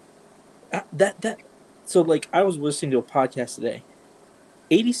 That so like I was listening to a podcast today.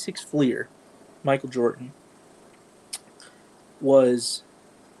 86 Fleer, Michael Jordan, was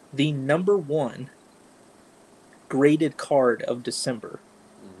the number one graded card of December.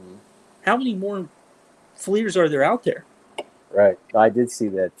 Mm-hmm. How many more Fleers are there out there? Right. I did see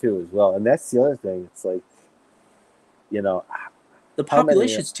that too as well. And that's the other thing. It's like, the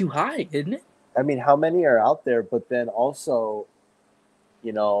population's too high, isn't it? I mean, how many are out there? But then also,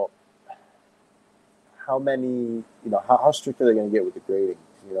 how many, how strict are they going to get with the grading?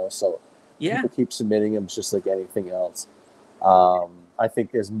 So people keep submitting them just like anything else. I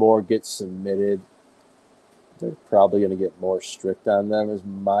think as more get submitted, they're probably going to get more strict on them, is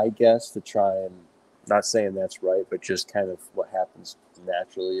my guess, to try and, not saying that's right, but just kind of what happens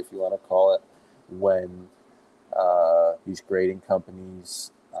naturally, if you want to call it, when these grading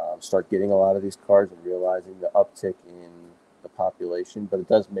companies start getting a lot of these cards and realizing the uptick in the population. But it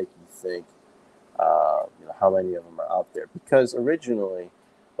does make you think, how many of them are out there. Because originally,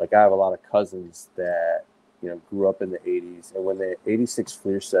 like, I have a lot of cousins that, grew up in the 80s. And when the 86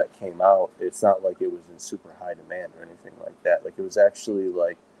 Fleer set came out, it's not like it was in super high demand or anything like that. Like, it was actually,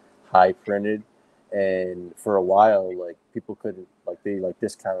 like, high printed. And for a while, like, people couldn't, like, they, like,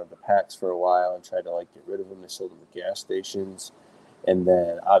 discounted the packs for a while and tried to, like, get rid of them. They sold them at gas stations. And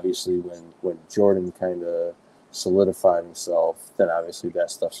then, obviously, when Jordan kind of solidified himself, then obviously that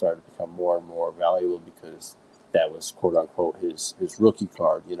stuff started to become more and more valuable, because that was, quote unquote, his rookie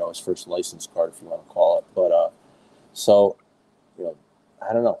card, his first license card, if you want to call it. But so,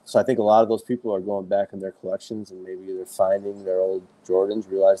 I don't know. So I think a lot of those people are going back in their collections, and maybe they're finding their old Jordans,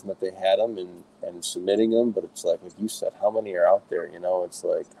 realizing that they had them, and submitting them. But it's like you said, how many are out there? It's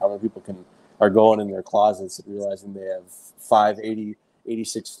like, how many people are going in their closets and realizing they have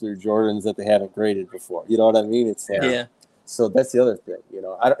 86 Fleer Jordans that they haven't graded before. You know what I mean? It's like, yeah. So that's the other thing,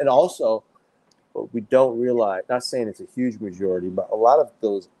 and also, what we don't realize, not saying it's a huge majority, but a lot of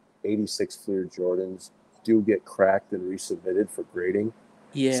those 86 Fleer Jordans do get cracked and resubmitted for grading.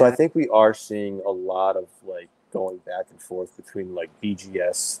 Yeah. So I think we are seeing a lot of, like, going back and forth between, like,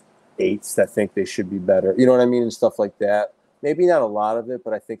 BGS 8s that think they should be better. You know what I mean? And stuff like that. Maybe not a lot of it,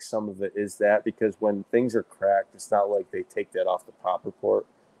 but I think some of it is that, because when things are cracked, it's not like they take that off the pop report.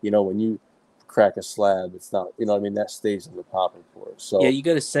 When you crack a slab, it's not, that stays in the pop report. So yeah, you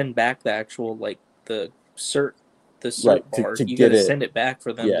got to send back the actual, like, the cert right, bar. to You get got to it, send it back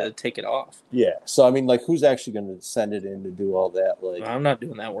for them to take it off. Yeah. So like, who's actually going to send it in to do all that? Like, I'm not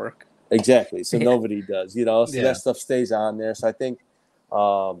doing that work. Exactly. So nobody does. So Yeah. that stuff stays on there. So I think,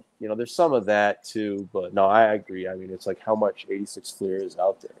 there's some of that too. But no, I agree. I mean, it's like how much 86 Fleer is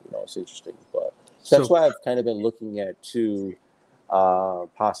out there. It's interesting. But that's why I've kind of been looking at too,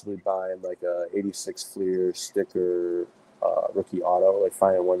 possibly buying like a 86 Fleer sticker rookie auto, like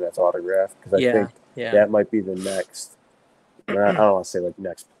finding one that's autographed, because I think that might be the next. I don't want to say like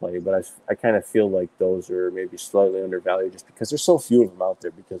next play, but I kind of feel like those are maybe slightly undervalued, just because there's so few of them out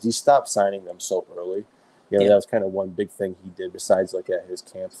there, because he stopped signing them so early. That was kind of one big thing he did, besides like at his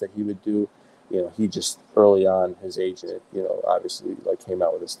camps that he would do. He just early on, his agent, obviously like came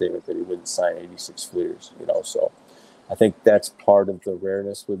out with a statement that he wouldn't sign 86 Fleers, so I think that's part of the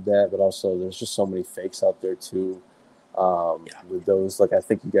rareness with that, but also there's just so many fakes out there too. With those, like, I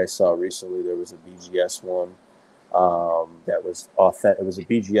think you guys saw recently, there was a BGS one. That was authentic. It was a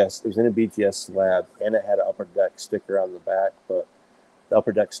BGS. It was in a BGS slab, and it had an Upper Deck sticker on the back, but the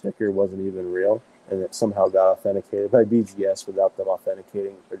Upper Deck sticker wasn't even real, and it somehow got authenticated by BGS without them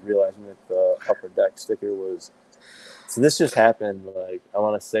authenticating or realizing that the Upper Deck sticker was. So this just happened, like, I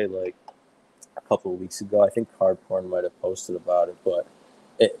want to say, like, a couple of weeks ago. I think Card Porn might have posted about it, but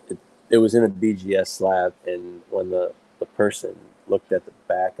it was in a BGS slab, and when the person looked at the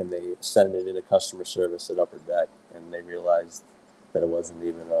back and they sent it into customer service at Upper Deck, and they realized that it wasn't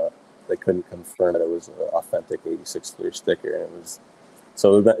even they couldn't confirm that it was an authentic 86 Fleer sticker, and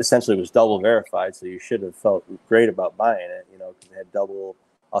essentially it was double verified, so you should have felt great about buying it, because it had double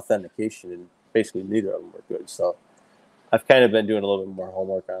authentication, and basically neither of them were good. So I've kind of been doing a little bit more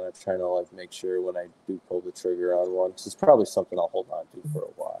homework on it, trying to like make sure when I do pull the trigger on one, because it's probably something I'll hold on to for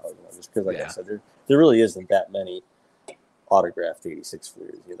a while, just because, like I said, there really isn't that many autographed 86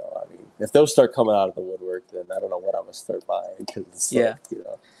 Fleers. You know, I mean, if those start coming out of the woodwork, then I don't know what I'm gonna start buying because like, you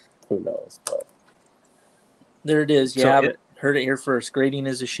know, who knows? But there it is. You So haven't heard it here first. Grading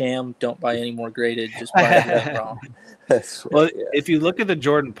is a sham. Don't buy any more graded. Just buy it raw. that's right, Well, yeah. if you look at the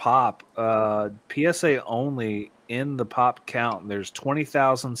Jordan Pop, PSA only in the Pop count, there's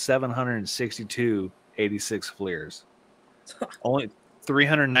 20,762 86 Fleers. Only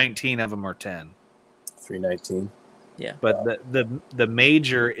 319 of them are 10. 319. Yeah. But the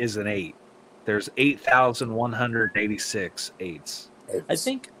major is an 8. There's 8,186 8s. I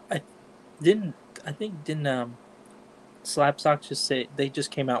think didn't Slapsock just say they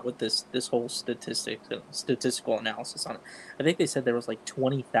just came out with this whole statistical analysis on it. I think they said there was like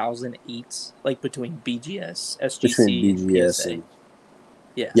 20,000 eights like between BGS, SGC, Between BGS and PSA. and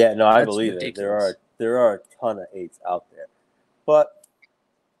Yeah, no, I that's believe ridiculous. it. There are a ton of 8s out there, but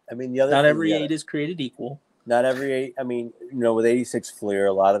I mean the other Not thing every 8 is created equal. Not every 8. I mean, you know, with 86 Fleer,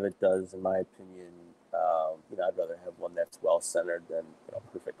 a lot of it does, in my opinion. You know, I'd rather have one that's well centered than, you know,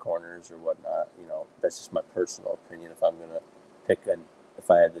 perfect corners or whatnot. You know, that's just my personal opinion. If I'm gonna if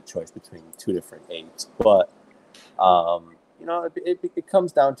I had the choice between two different 8s, but you know, it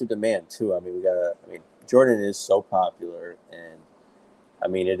comes down to demand too. I mean, Jordan is so popular, and I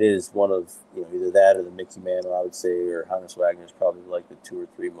mean, it is one of, you know, either that or the Mickey Mantle, I would say, or Hannes Wagner is probably like the 2 or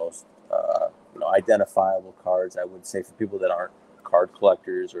 3 most you know, identifiable cards, I would say, for people that aren't card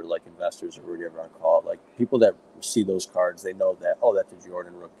collectors or like investors or whatever you want to call it. Like people that see those cards, they know that, oh, that's a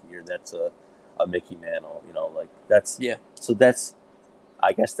Jordan rookie or that's a Mickey Mantle, you know, like that's, so that's,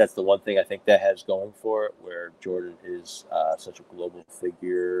 I guess that's the one thing I think that has going for it, where Jordan is such a global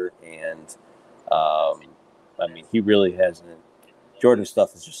figure. And I mean, he really hasn't, Jordan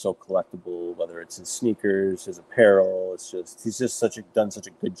stuff is just so collectible, whether it's in sneakers, his apparel. It's just, he's just done such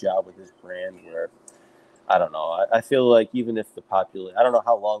a good job with his brand where, I don't know. I feel like even if the population, I don't know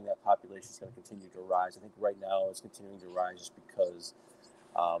how long that population is going to continue to rise. I think right now it's continuing to rise just because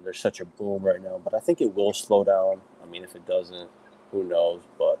there's such a boom right now. But I think it will slow down. I mean, if it doesn't, who knows?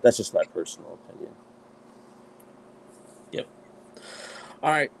 But that's just my personal opinion. Yep.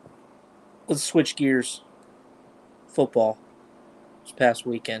 All right. Let's switch gears. Football. This past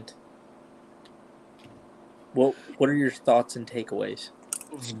weekend. What are your thoughts and takeaways?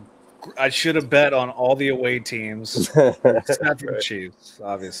 I should have bet on all the away teams, except for the Chiefs,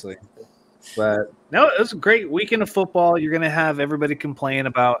 obviously. But no, it was a great weekend of football. You're going to have everybody complain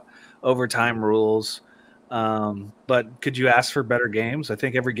about overtime rules. But could you ask for better games? I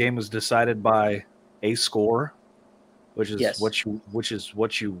think every game was decided by a score, which is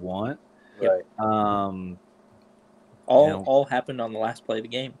what you want. Right. All happened on the last play of the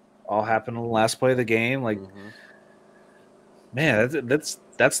game. All happened on the last play of the game. Like, man,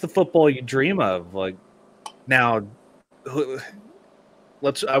 that's the football you dream of. Like, now,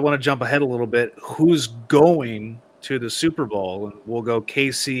 I want to jump ahead a little bit. Who's going to the Super Bowl? And we'll go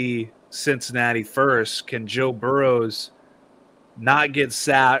KC, Cincinnati first. Can Joe Burrows not get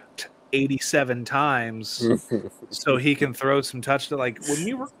sacked 87 times so he can throw some touchdowns? Like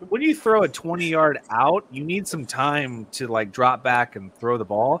when you throw a 20-yard out, you need some time to like drop back and throw the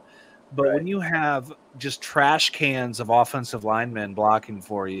ball. But when you have just trash cans of offensive linemen blocking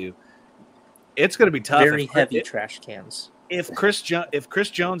for you, it's going to be tough. Very heavy trash cans. If Chris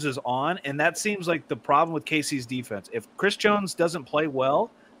Jones is on, and that seems like the problem with KC's defense. If Chris Jones doesn't play well,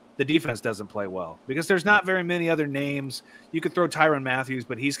 the defense doesn't play well because there's not very many other names. You could throw Tyrann Mathieu,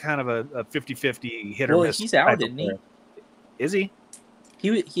 but he's kind of a 50-50 hit or miss. He's out, isn't he? Is he?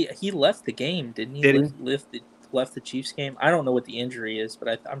 He left the game, didn't he? Left the Chiefs game. I don't know what the injury is,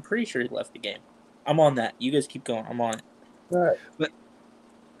 but I'm pretty sure he left the game. I'm on that. You guys keep going. I'm on it. All right. But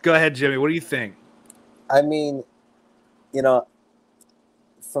go ahead, Jimmy. What do you think? I mean, you know,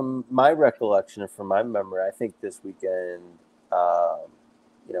 from my recollection and from my memory, I think this weekend,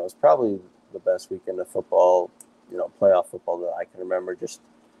 you know, was probably the best weekend of football, you know, playoff football that I can remember, just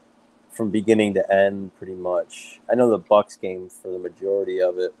from beginning to end, pretty much. I know the Bucs game for the majority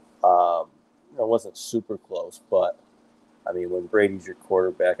of it, you know, wasn't super close, but I mean, when Brady's your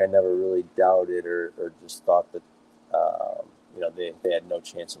quarterback, I never really doubted or just thought that, you know, they had no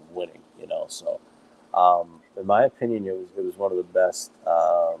chance of winning, you know. So, in my opinion, it was one of the best,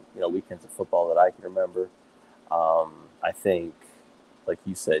 you know, weekends of football that I can remember. I think, like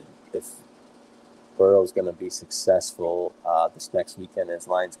you said, if Burrow's going to be successful this next weekend, his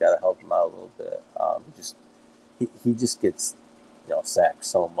line's got to help him out a little bit. He just gets, you know, sacked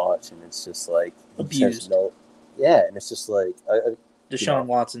so much, and it's just like abused. And it's just like Deshaun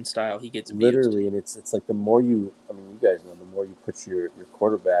Watson style. He gets abused. Literally, and it's like the more you, I mean, you guys know, the more you put your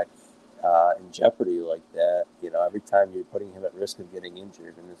quarterback in jeopardy like that. Every time you're putting him at risk of getting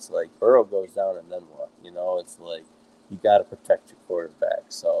injured, and it's like Burrow goes down, and then what? It's like you got to protect your quarterback.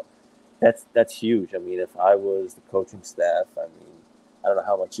 So that's huge. I mean, if I was the coaching staff, I don't know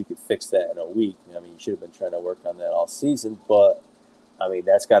how much you could fix that in a week. You should have been trying to work on that all season, but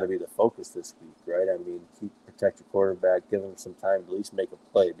that's got to be the focus this week, right? Protect your quarterback, give him some time to at least make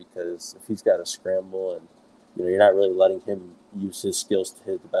a play, because if he's got to scramble and you're not really letting him use his skills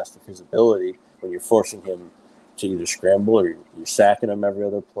to the best of his ability when you're forcing him to either scramble, or you're sacking him every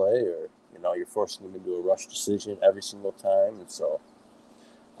other play, or you're forcing him into a rush decision every single time. And so,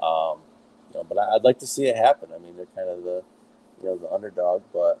 but I'd like to see it happen. They're kind of the underdog,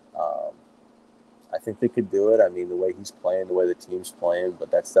 but I think they could do it. The way he's playing, the way the team's playing,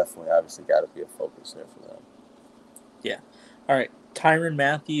 but that's definitely obviously got to be a focus there for them. Yeah. All right. Tyrann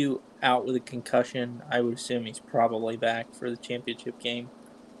Mathieu out with a concussion. I would assume he's probably back for the championship game.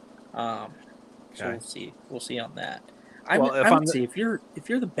 So we'll see. We'll see on that. I would say if you're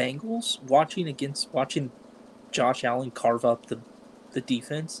the Bengals watching Josh Allen carve up the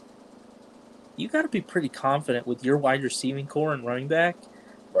defense, you got to be pretty confident with your wide receiving core and running back.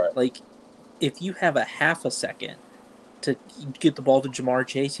 Right. Like, if you have a half a second to get the ball to Jamar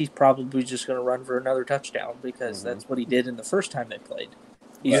Chase, he's probably just going to run for another touchdown, because that's what he did in the first time they played.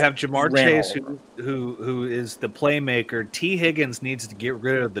 You have Jamar Chase, who is the playmaker. T. Higgins needs to get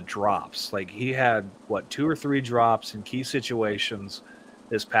rid of the drops. Like, he had, 2 or 3 drops in key situations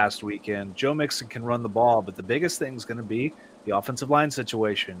this past weekend. Joe Mixon can run the ball, but the biggest thing is going to be the offensive line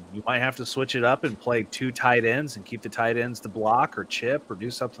situation. You might have to switch it up and play 2 tight ends and keep the tight ends to block or chip or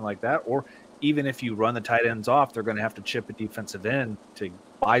do something like that. Or even if you run the tight ends off, they're going to have to chip a defensive end to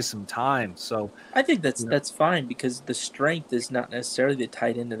buy some time. So I think that's fine, because the strength is not necessarily the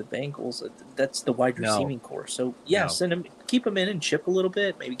tight end of the Bengals. That's the wide receiving core. So send him, keep him in and chip a little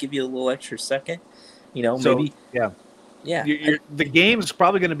bit. Maybe give you a little extra second. The game is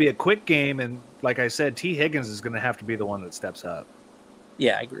probably going to be a quick game, and like I said, T. Higgins is going to have to be the one that steps up.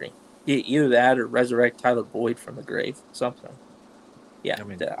 Yeah, I agree. Either that or resurrect Tyler Boyd from the grave, something. Yeah,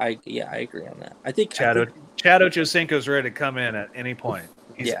 I agree on that. I think Chad Ochocinco's ready to come in at any point.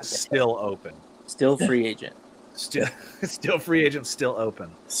 He's still open. Still free agent. Still free agent, still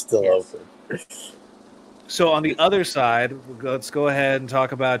open. Still open. So on the other side, let's go ahead and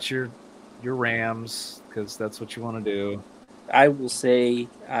talk about your Rams, because that's what you want to do. I will say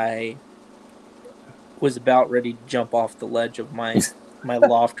I was about ready to jump off the ledge of my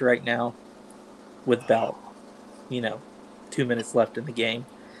loft right now with about 2 minutes left in the game.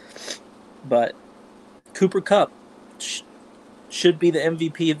 But Cooper Kupp should be the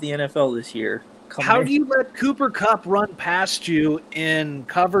MVP of the NFL this year. How do you let Cooper Kupp run past you in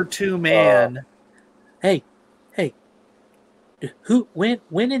cover 2 man? Hey,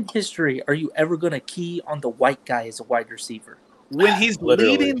 when in history are you ever going to key on the white guy as a wide receiver? When he's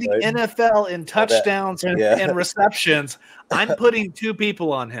leading the NFL in touchdowns and receptions, I'm putting 2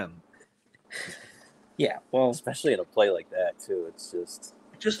 people on him. Yeah, well, especially in a play like that too. It's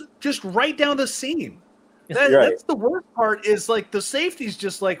just right down the seam. That's the worst part. Is like the safety's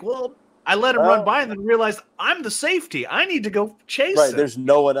just like, well, I let him run by and then realized I'm the safety. I need to go chase him. There's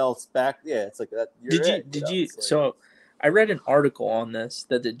no one else back. Yeah, it's like that. Did you? So I read an article on this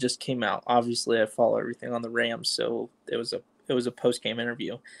that it just came out. Obviously, I follow everything on the Rams, so it was a post game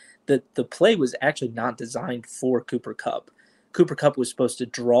interview. The play was actually not designed for Cooper Kupp. Cooper Kupp was supposed to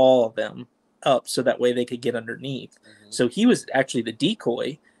draw them up so that way they could get underneath. So he was actually the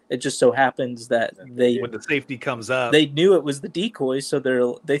decoy. It just so happens that when the safety comes up, they knew it was the decoy, so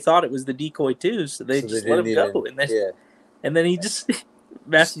they thought it was the decoy too, so they just let him go. And then he just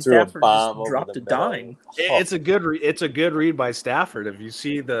Matthew Stafford just dropped a dime. It's a good read by Stafford. If you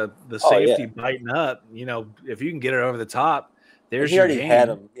see the safety biting up, if you can get it over the top, there's your game. He already had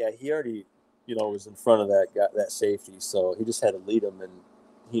him. Yeah, he already was in front of that safety, so he just had to lead him, and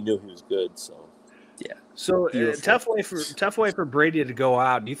he knew he was good. So. Yeah. So tough way for Brady to go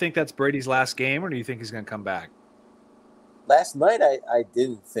out. Do you think that's Brady's last game, or do you think he's going to come back? Last night I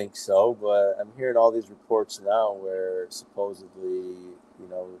didn't think so, but I'm hearing all these reports now where supposedly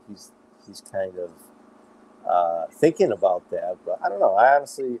he's kind of thinking about that. But I don't know. I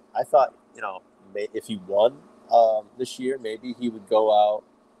thought if he won this year, maybe he would go out.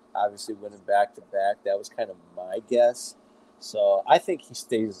 Obviously, winning back to back, that was kind of my guess. So I think he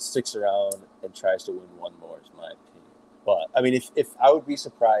sticks around and tries to win one more, is my opinion. But I mean, if I would be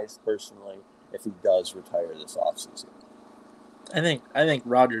surprised personally if he does retire this offseason. I think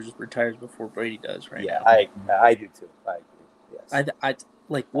Rodgers retires before Brady does, right? Yeah, now. I do too. I agree. Yes.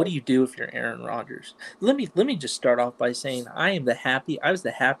 like, what do you do if you're Aaron Rodgers? Let me just start off by saying I was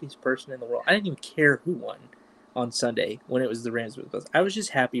the happiest person in the world. I didn't even care who won on Sunday when it was the Rams with us. I was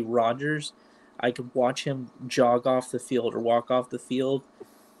just happy Rodgers. I could watch him jog off the field or walk off the field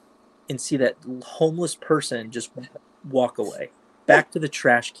and see that homeless person just walk away back to the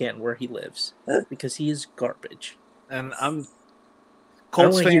trash can where he lives because he is garbage. And I don't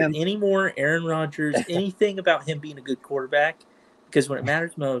Colts want to hear fan. any more Aaron Rodgers, anything about him being a good quarterback, because when it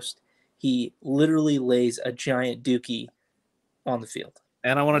matters most, he literally lays a giant dookie on the field.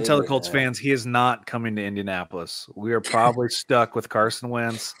 And I want to tell the Colts fans, he is not coming to Indianapolis. We are probably stuck with Carson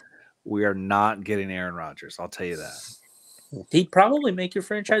Wentz. We are not getting Aaron Rodgers. I'll tell you that. He'd probably make your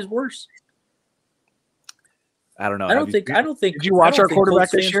franchise worse. I don't know. I don't think. Did you watch our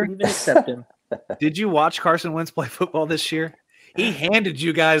quarterback Colts this year? would even accept him. Did you watch Carson Wentz play football this year? He handed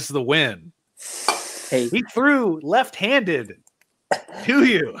you guys the win. Hey, He threw left-handed to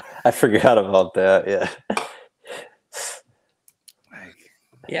you. I forgot about that. Yeah.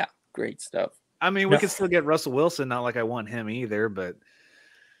 yeah, great stuff. I mean, we could still get Russell Wilson. Not like I want him either, but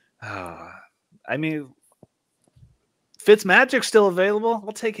I mean, Fitzmagic's still available.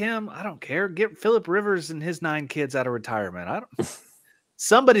 I'll take him. I don't care. Get Phillip Rivers and his 9 kids out of retirement. I don't.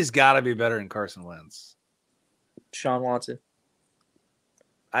 Somebody's got to be better than Carson Wentz. Sean Watson.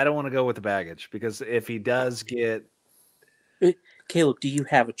 I don't want to go with the baggage because if he does get, Caleb, do you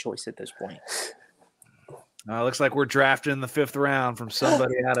have a choice at this point? looks like we're drafted in the 5th round from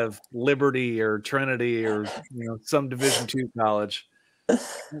somebody out of Liberty or Trinity or some Division II college. I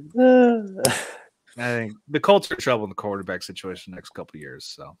think the Colts are in trouble in the quarterback situation the next couple of years.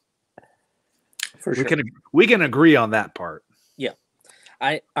 So For sure. we can agree on that part. Yeah.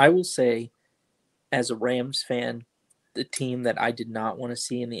 I will say, as a Rams fan, the team that I did not want to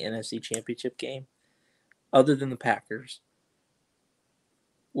see in the NFC Championship game, other than the Packers,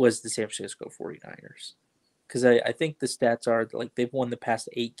 was the San Francisco 49ers. Because I think the stats are like they've won the past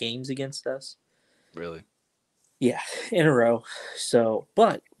 8 games against us. Really? Yeah, in a row. So,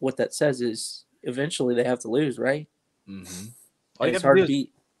 but what that says is eventually they have to lose, right? Mm-hmm. It's hard to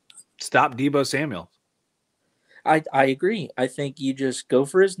beat. Stop Deebo Samuel. I agree. I think you just go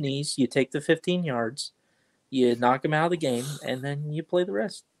for his knees, you take the 15 yards, you knock him out of the game, and then you play the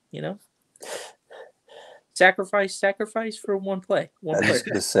rest, Sacrifice for one play. I was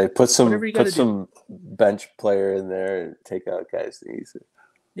going to say, put some bench player in there and take out guys' knees.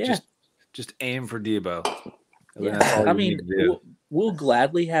 Yeah. Just aim for Deebo. Yeah. I mean, we'll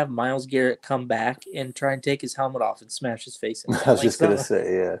gladly have Myles Garrett come back and try and take his helmet off and smash his face in. I was just going to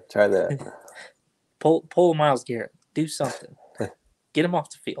say, yeah, try that. Pull Myles Garrett. Do something. Get him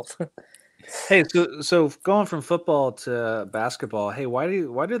off the field. Hey, so going from football to basketball, hey, why do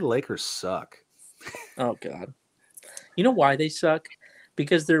the Lakers suck? Oh, God. You know why they suck?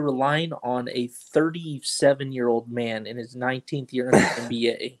 Because they're relying on a 37-year-old man in his 19th year in the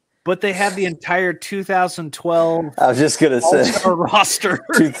NBA. But they had the entire 2012 I was just going to say roster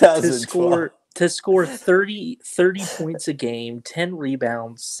 2012. to score 30 points a game, 10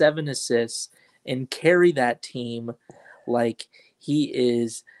 rebounds, 7 assists, and carry that team like he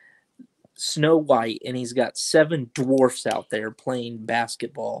is Snow White, and he's got 7 dwarfs out there playing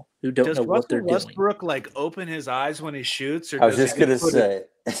basketball who don't know what they're doing. Does Westbrook open his eyes when he shoots? Or I was just going to say.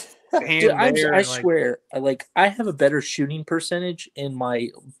 Dude, I swear, I have a better shooting percentage in my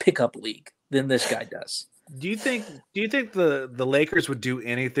pickup league than this guy does. Do you think the Lakers would do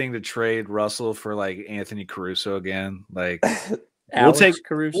anything to trade Russell for Anthony Caruso again? Alex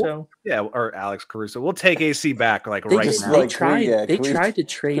Caruso? Or Alex Caruso. We'll take AC back right now. They tried to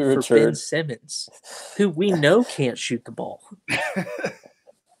trade for Ben Simmons, who we know can't shoot the ball.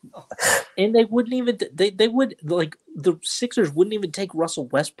 And they wouldn't even the Sixers wouldn't even take Russell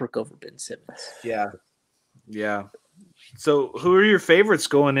Westbrook over Ben Simmons. Yeah. So who are your favorites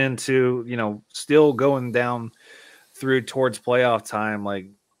going into, still going down through towards playoff time?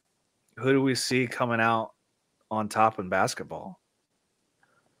 Who do we see coming out on top in basketball?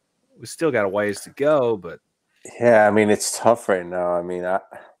 We still got a ways to go, but yeah, I mean, it's tough right now. I mean, I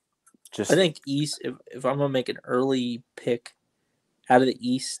think East, if I'm going to make an early pick out of the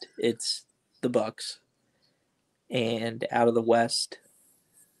East, it's the Bucks. And out of the West,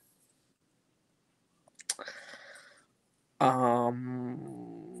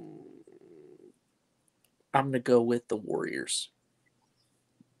 I'm going to go with the Warriors.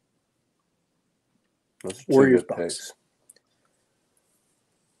 Warriors Bucks. Picks.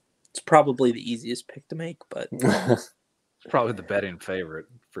 It's probably the easiest pick to make, but it's probably the betting favorite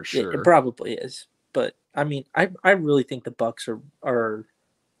for sure. It probably is. But I mean, I really think the Bucks are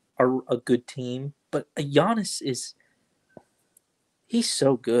a good team. But Giannis He's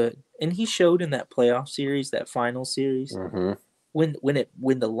so good, and he showed in that playoff series, that final series, Mm-hmm.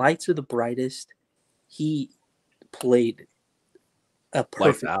 when the lights are the brightest, he played a Lights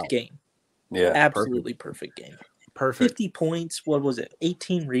perfect out. game. Yeah. Absolutely perfect game. Perfect. 50 points. What was it?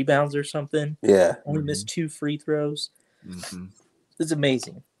 18 rebounds or something. Yeah. Only missed 2 free throws. Mm-hmm. It's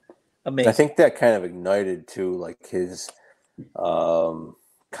amazing. I think that kind of ignited too, like his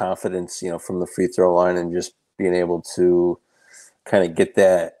confidence, from the free throw line and just being able to kind of get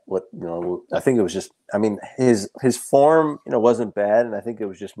that. I think it was just. I mean, his form, wasn't bad, and I think it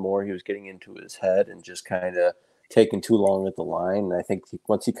was just more he was getting into his head and just kind of taking too long at the line. And I think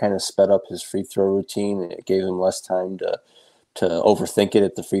once he kind of sped up his free throw routine, it gave him less time to overthink it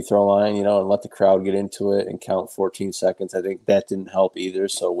at the free throw line, and let the crowd get into it and count 14 seconds. I think that didn't help either.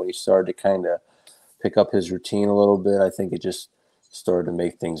 So when he started to kind of pick up his routine a little bit, I think it just started to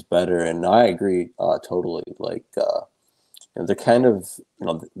make things better. And I agree totally. Like, they're kind of,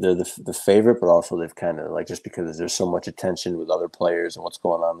 they're the favorite, but also they've kind of like, just because there's so much attention with other players and what's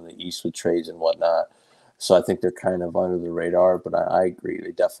going on in the East with trades and whatnot. So I think they're kind of under the radar, but I agree.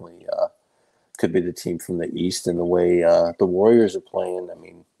 They definitely could be the team from the East, and the way the Warriors are playing. I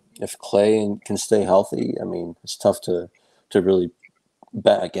mean, if Clay can stay healthy, I mean, it's tough to really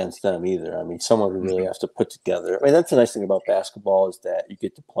bet against them either. I mean, someone would really have to put together. I mean, that's the nice thing about basketball is that you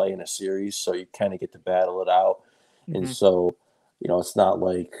get to play in a series, so you kind of get to battle it out. And so, it's not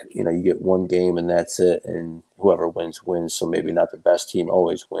like, you get one game and that's it, and whoever wins, wins. So maybe not the best team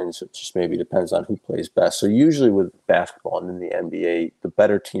always wins. It just maybe depends on who plays best. So usually with basketball and in the NBA, the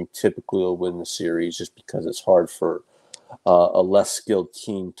better team typically will win the series just because it's hard for a less skilled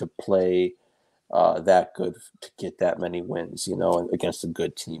team to play that good to get that many wins, and against a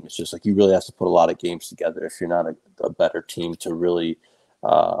good team. It's just like you really have to put a lot of games together if you're not a better team to really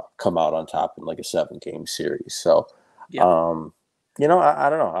come out on top in like a 7-game series. So, Yeah. I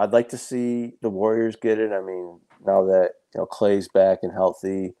don't know. I'd like to see the Warriors get it. I mean, now that Clay's back and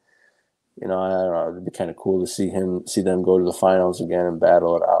healthy, I don't know. It'd be kind of cool to see them go to the finals again and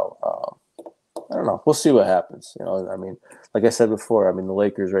battle it out. I don't know. We'll see what happens. I mean, like I said before, I mean the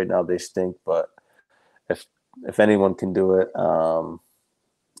Lakers right now they stink, but if anyone can do it, I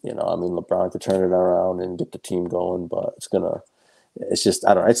mean LeBron could turn it around and get the team going, but it's just,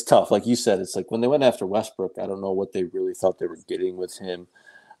 I don't know. It's tough. Like you said, it's like when they went after Westbrook, I don't know what they really thought they were getting with him,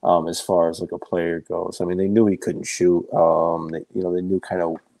 as far as like a player goes. I mean, they knew he couldn't shoot. They knew kind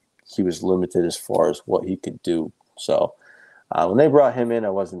of he was limited as far as what he could do. So when they brought him in,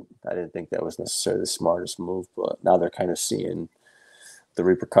 I didn't think that was necessarily the smartest move, but now they're kind of seeing the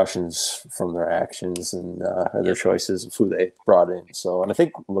repercussions from their actions and their choices of who they brought in. So, and I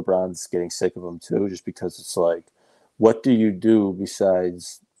think LeBron's getting sick of them too, just because it's like, what do you do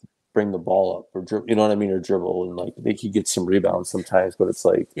besides bring the ball up or you know what I mean, or dribble? And like, I think he gets some rebounds sometimes, but it's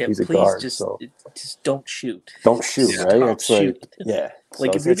like he's a guard, so just don't shoot. don't shoot, Stop right? It's shooting. like, yeah.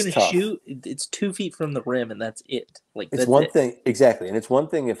 Like So if you're it's gonna tough. shoot, it's 2 feet from the rim, and that's it. Like It's that's one it. thing, exactly, and it's one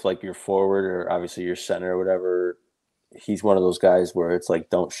thing if like you're forward or obviously you're center or whatever. He's one of those guys where it's like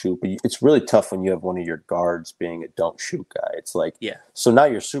don't shoot, but it's really tough when you have one of your guards being a don't shoot guy. It's like, so now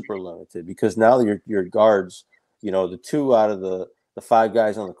you're super limited because now your guards, the 2 out of the 5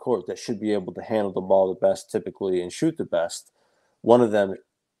 guys on the court that should be able to handle the ball the best typically and shoot the best, one of them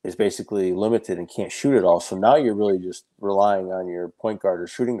is basically limited and can't shoot at all. So now you're really just relying on your point guard or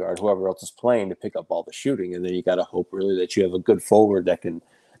shooting guard, whoever else is playing, to pick up all the shooting, and then you got to hope really that you have a good forward that can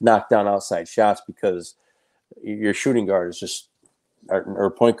knock down outside shots because your shooting guard is just,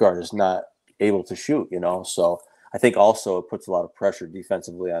 or point guard is not able to shoot, So I think also it puts a lot of pressure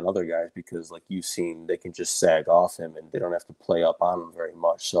defensively on other guys because, like you've seen, they can just sag off him and they don't have to play up on him very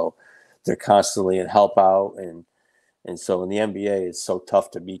much. So they're constantly in help out, and so in the NBA, it's so tough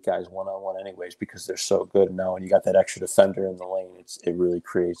to beat guys one-on-one anyways because they're so good now. And you got that extra defender in the lane. It really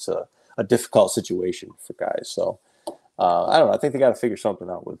creates a difficult situation for guys. So. I don't know. I think they got to figure something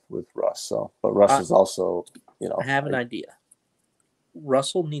out with Russ. So, but Russ is also, I have an idea.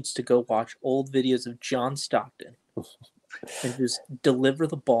 Russell needs to go watch old videos of John Stockton and just deliver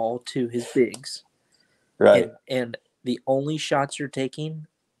the ball to his bigs. Right. And the only shots you're taking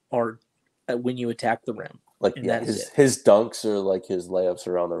are when you attack the rim. Like, his dunks are like his layups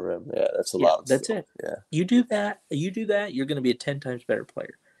around the rim. Yeah, that's allowed. That's it. Yeah. You do that, you're going to be a 10 times better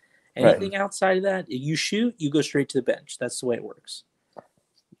player. Anything outside of that, you shoot, you go straight to the bench. That's the way it works.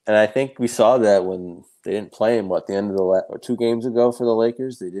 And I think we saw that when they didn't play him, the end of the 2 games ago for the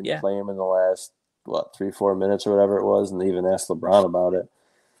Lakers, they didn't play him in the last, 3-4 minutes or whatever it was, and they even asked LeBron about it.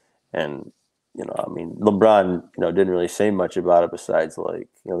 And, I mean, LeBron, didn't really say much about it besides, like,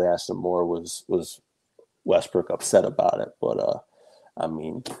 they asked him more, was Westbrook upset about it? But I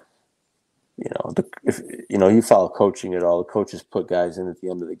mean, if you follow coaching at all, the coaches put guys in at the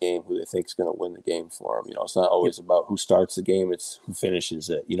end of the game who they think is going to win the game for them. It's not always about who starts the game; it's who finishes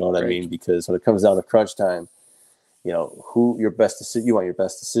it. You know what I mean? Because when it comes down to crunch time, who you want your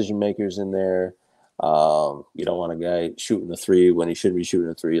best decision makers in there. You don't want a guy shooting the three when he shouldn't be shooting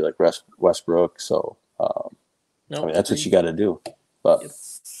a three like Westbrook. So that's what you got to do. But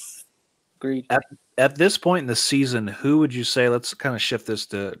agreed. At this point in the season, who would you say? Let's kind of shift this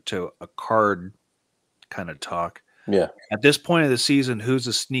to a card kind of talk. Yeah. At this point of the season, who's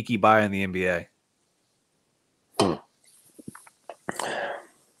a sneaky buy in the NBA?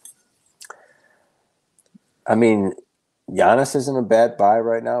 I mean, Giannis isn't a bad buy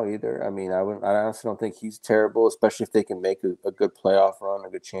right now either. I mean, I honestly don't think he's terrible, especially if they can make a good playoff run, a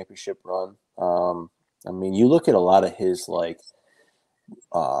good championship run. I mean, you look at a lot of his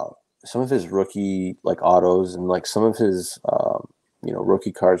some of his rookie autos and some of his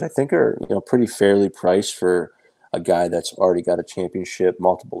rookie cards, I think are pretty fairly priced for a guy that's already got a championship,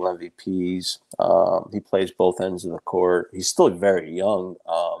 multiple MVPs. He plays both ends of the court. He's still very young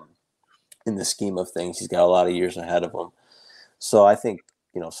in the scheme of things. He's got a lot of years ahead of him. So I think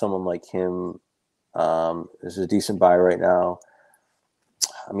someone like him is a decent buy right now.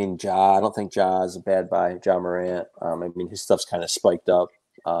 I mean, I don't think Ja is a bad buy. Ja Morant. I mean, his stuff's kind of spiked up.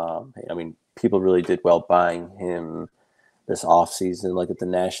 I mean, people really did well buying him this offseason. Like at the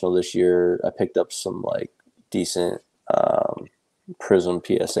National this year, I picked up some decent Prism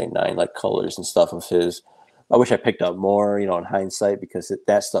PSA 9 colors and stuff of his. I wish I picked up more, in hindsight, because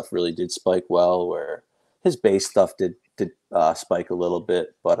that stuff really did spike well, where his base stuff did spike a little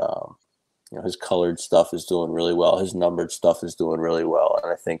bit, but his colored stuff is doing really well. His numbered stuff is doing really well.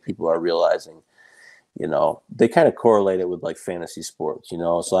 And I think people are realizing, they kind of correlate it with fantasy sports,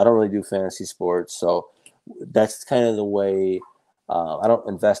 so I don't really do fantasy sports. So that's kind of the way. I don't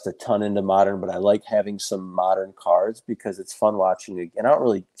invest a ton into modern, but I like having some modern cards because it's fun watching. And I don't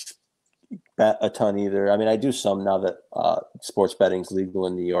really bet a ton either. I mean, I do some now that sports betting is legal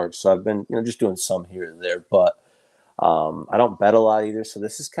in New York. So I've been, just doing some here and there, but I don't bet a lot either. So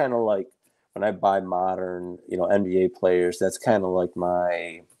this is kind of like when I buy modern, NBA players, that's kind of like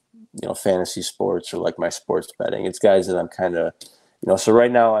my, fantasy sports or my sports betting. It's guys that I'm kind of, so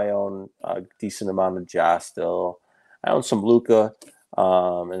right now I own a decent amount of Ja still. I own some Luka,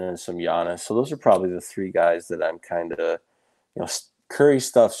 and then some Giannis. So those are probably the three guys that I'm kind of, Curry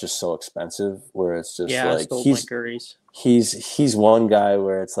stuff's just so expensive where it's just he's one guy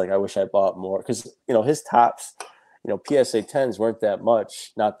where it's I wish I bought more because, his tops, PSA 10s weren't that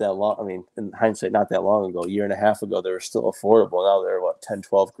much, not that long. I mean, in hindsight, not that long ago, a year and a half ago, they were still affordable. Now they're 10,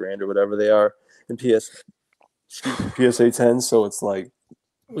 12 grand or whatever they are in PSA 10s. So it's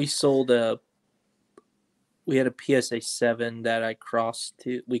we sold we had a PSA 7 that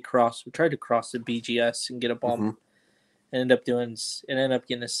we tried to cross the BGS and get a bump. Mm-hmm. Ended up getting a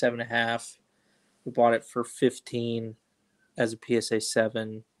 7.5. We bought it for 15 as a PSA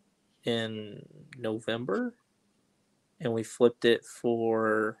 7 in November, and we flipped it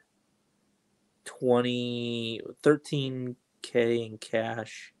for 13K in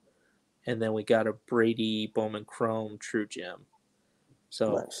cash, and then we got a Brady Bowman Chrome True Gem.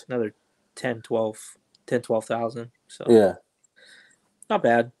 So nice. Another 12,000. So yeah, not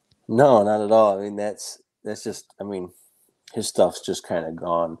bad. No, not at all. I mean, that's just. I mean, his stuff's just kind of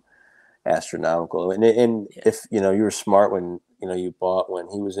gone astronomical. And if you were smart when you bought when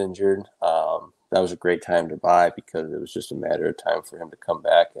he was injured, that was a great time to buy because it was just a matter of time for him to come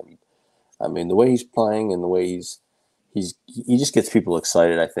back. And I mean, the way he's playing and the way he just gets people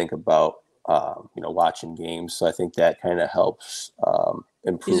excited. I think about watching games. So I think that kind of helps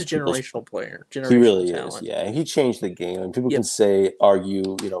improve. He's a generational player. He really talent. Is. Yeah, he changed the game. And people can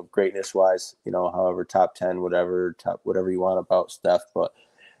argue, greatness wise, however, top 10, whatever you want about Steph, but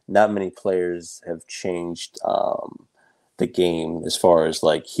not many players have changed the game as far as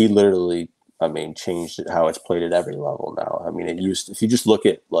he literally, changed it how it's played at every level now. I mean, if you just look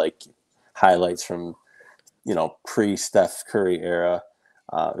at highlights from, pre-Steph Curry era,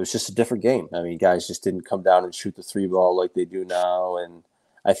 it was just a different game. I mean, guys just didn't come down and shoot the three ball like they do now. And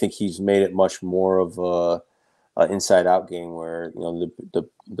I think he's made it much more of a inside out game where,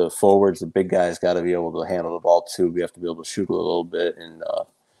 the forwards, the big guys got to be able to handle the ball too. We have to be able to shoot a little bit and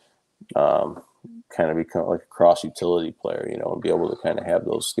kind of become like a cross utility player, and be able to kind of have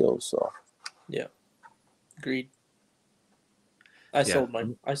those skills. So, yeah, agreed. I sold my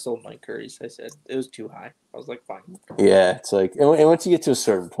Currys. I said it was too high. I was like, fine. Yeah, it's and once you get to a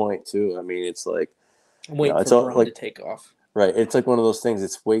certain point too, I mean, it's I'm waiting for LeBron to take off. Right. It's like one of those things.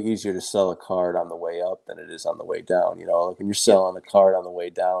 It's way easier to sell a card on the way up than it is on the way down. You know, like when you're selling a card on the way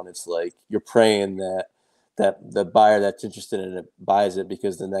down, it's like you're praying that the buyer that's interested in it buys it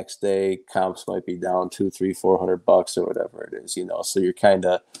because the next day comps might be down 200, 300, $400 or whatever it is. You know, so you're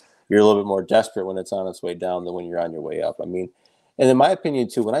a little bit more desperate when it's on its way down than when you're on your way up. I mean, and in my opinion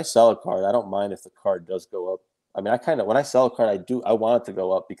too, when I sell a card, I don't mind if the card does go up. I mean, when I sell a card, I want it to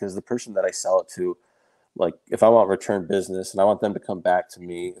go up because the person that I sell it to, like if I want return business and I want them to come back to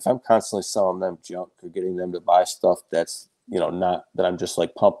me, if I'm constantly selling them junk or getting them to buy stuff that's, not that I'm just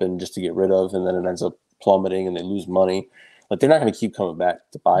like pumping just to get rid of, and then it ends up plummeting and they lose money, like they're not going to keep coming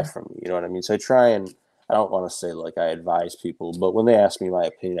back to buy from me. You know what I mean? So I don't want to say like I advise people, but when they ask me my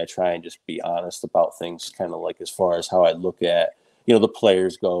opinion, I try and just be honest about things, kind of like as far as how I look at, the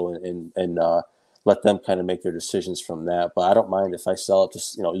players go and let them kind of make their decisions from that. But I don't mind if I sell it to,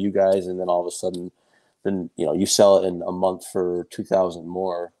 you guys, and then all of a sudden, then you sell it in a month for 2,000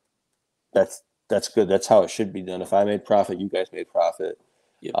 more. That's good. That's how it should be done. If I made profit, you guys made profit.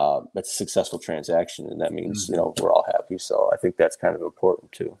 Yep. That's a successful transaction, and that means we're all happy. So I think that's kind of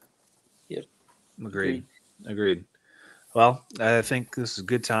important too. Yep. Agreed. Well, I think this is a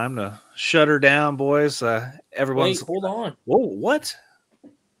good time to shut her down, boys. Everyone's. Wait, hold on. Whoa, what?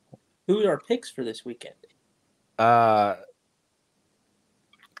 Who are our picks for this weekend? Do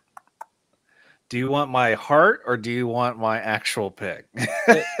you want my heart or do you want my actual pick?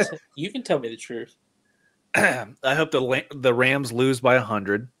 You can tell me the truth. I hope the Rams lose by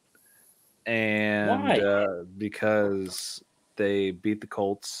 100, and Why? Because they beat the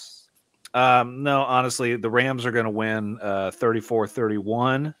Colts. No, honestly, the Rams are going to win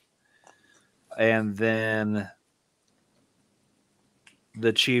 34-31, and then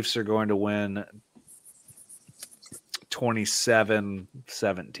the Chiefs are going to win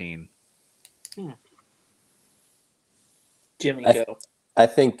 27-17. Jimmy, go. I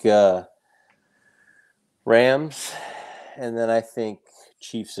think Rams, and then I think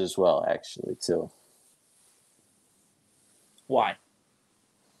Chiefs as well, actually, too. Why?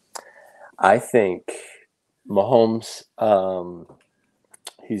 I think Mahomes,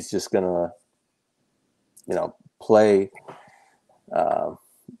 he's just going to, play out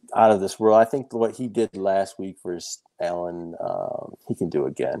of this world. I think what he did last week versus Allen, he can do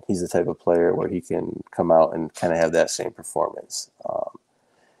again. He's the type of player where he can come out and kind of have that same performance.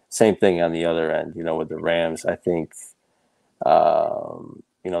 Same thing on the other end, with the Rams. I think,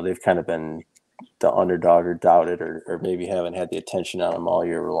 they've kind of been the underdog or doubted or maybe haven't had the attention on them all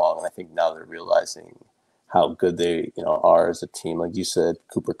year long. And I think now they're realizing how good they, are as a team. Like you said,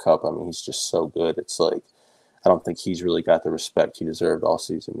 Cooper Kupp, I mean, he's just so good. It's like, I don't think he's really got the respect he deserved all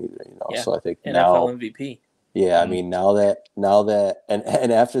season either, Yeah. So I think NFL now MVP. Yeah, I mean now that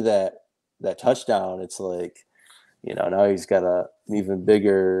and after that touchdown, it's like, now he's got a even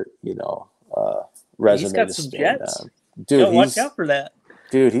bigger, resume He's got to some stand jets. on. Dude, watch out for that.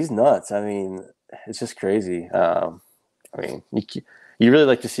 Dude, he's nuts. I mean, it's just crazy. I mean, you really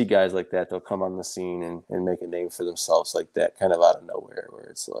like to see guys like that. They'll come on the scene and make a name for themselves like that, kind of out of nowhere, where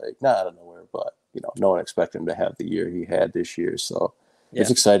it's like, not out of nowhere, but, no one expected him to have the year he had this year. So it's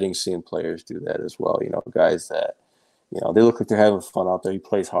exciting seeing players do that as well. Guys that, they look like they're having fun out there. He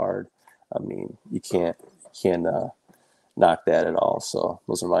plays hard. I mean, you can't knock that at all. So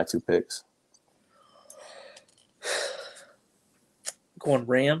those are my two picks. Going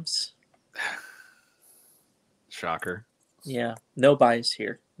Rams. Shocker. Yeah, no bias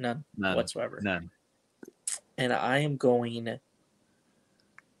here. None whatsoever. None. And I am going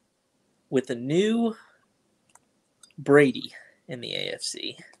with the new Brady in the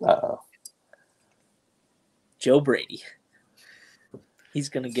AFC. Uh-oh. Joe Brady. He's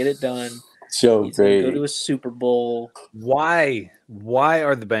going to get it done. He's going to go to a Super Bowl. Why? Why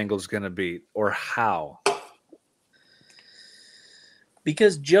are the Bengals going to beat, or how?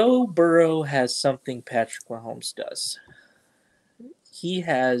 Because Joe Burrow has something Patrick Mahomes does. He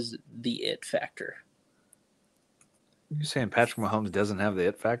has the it factor. You're saying Patrick Mahomes doesn't have the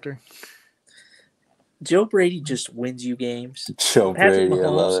it factor? Joe Brady just wins you games. Joe Patrick Brady, Mahomes, I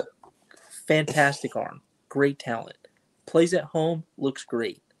love it. Fantastic arm. Great talent. Plays at home, looks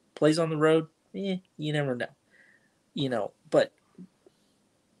great. Plays on the road, you never know. But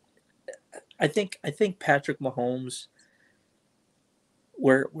I think Patrick Mahomes,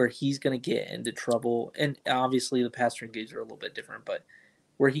 where he's going to get into trouble, and obviously the pass games are a little bit different, but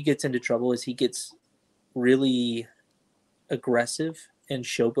where he gets into trouble is he gets really aggressive and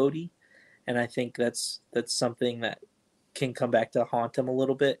showboaty, and I think that's something that can come back to haunt him a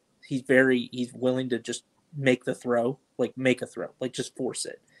little bit. He's willing to just make a throw, like just force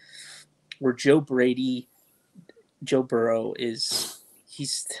it. Where Joe Brady Joe Burrow is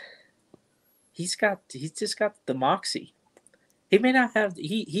he's just got the moxie. He may not have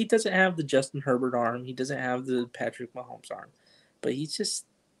he doesn't have the Justin Herbert arm. He doesn't have the Patrick Mahomes arm, but he's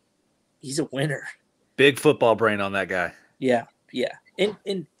a winner. Big football brain on that guy. Yeah.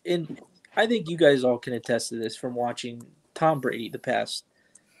 And I think you guys all can attest to this from watching Tom Brady the past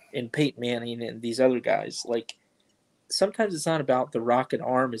and Peyton Manning and these other guys. Like sometimes it's not about the rocket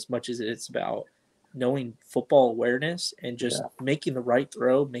arm as much as it's about knowing football awareness and just making the right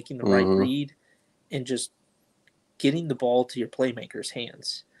throw, making the right read, and just getting the ball to your playmaker's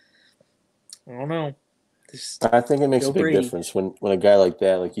hands. I don't know. I think it makes a big difference when a guy like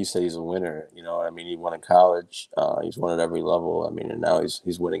that, like you said, he's a winner. You know, I mean, he won in college. He's won at every level. I mean, and now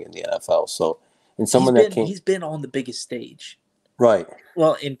he's winning in the NFL. So, and someone he's been on the biggest stage, right?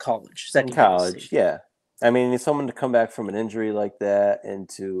 Well, in college, in college, yeah. I mean, it's someone to come back from an injury like that and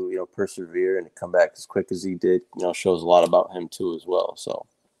to persevere and to come back as quick as he did. Shows a lot about him too as well. So,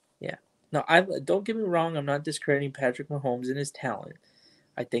 yeah. No, I don't get me wrong. I'm not discrediting Patrick Mahomes and his talent.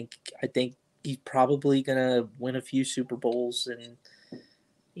 I think he's probably gonna win a few Super Bowls, and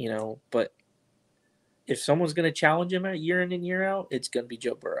but if someone's gonna challenge him year in and year out, it's gonna be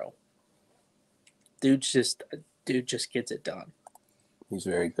Joe Burrow. Dude just gets it done. He's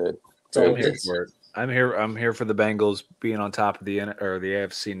very good. So I'm here for the Bengals being on top of the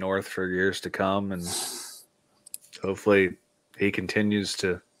AFC North for years to come, and hopefully he continues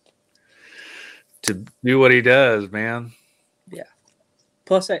to do what he does, man. Yeah.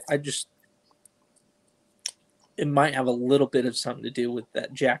 Plus, I just it might have a little bit of something to do with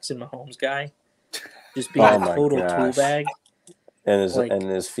that Jackson Mahomes guy just being a total tool bag. And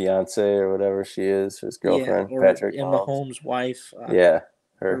his fiance or whatever she is, his girlfriend, Patrick Mahomes' wife.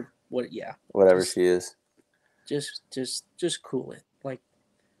 Whatever she is. Just cool it.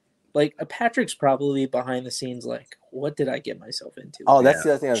 Like Patrick's probably behind the scenes. Like, what did I get myself into? Oh, that's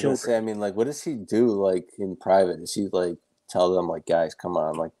the other thing I was gonna say. I mean, like, what does he do? Like in private, does he like tell them like, guys, come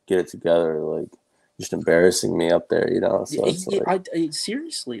on, like, get it together, like, just embarrassing me up there, So it's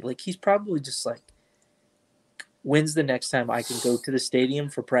seriously, like, he's probably just like, when's the next time I can go to the stadium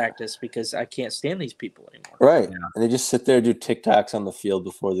for practice because I can't stand these people anymore. Right. Yeah. And they just sit there and do TikToks on the field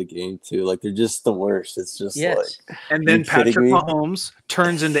before the game too. Like they're just the worst. It's just like. And then Patrick Mahomes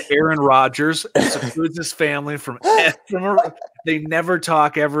turns into Aaron Rodgers and secludes his family from they never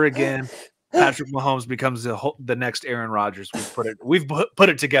talk ever again. Patrick Mahomes becomes the next Aaron Rodgers. We've put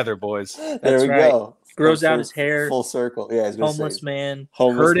it together, boys. There we go. Grows out his hair. Full circle. Yeah. Homeless man.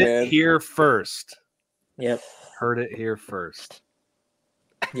 Heard it here first. Yep. Heard it here first.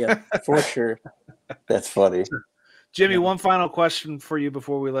 Yeah, for sure. That's funny. Jimmy, one final question for you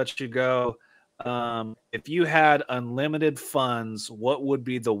before we let you go. If you had unlimited funds, what would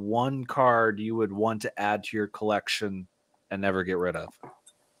be the one card you would want to add to your collection and never get rid of?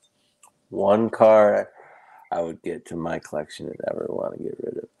 One card I would get to my collection and never want to get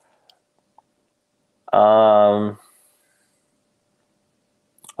rid of.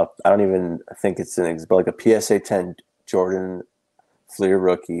 I don't even think it's but like a PSA 10 Jordan Fleer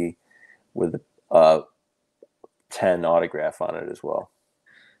rookie with a 10 autograph on it as well.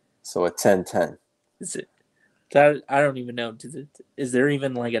 So a 10-10. Is it? I don't even know. Is there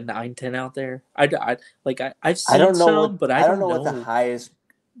even like a 9-10 out there? I've seen some, but I don't know what the highest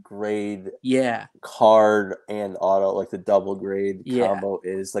grade card and auto, like the double grade combo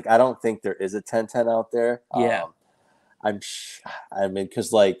is. Like I don't think there is a 10-10 out there. Yeah. I mean,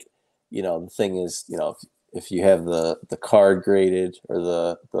 because like, the thing is, if you have the card graded or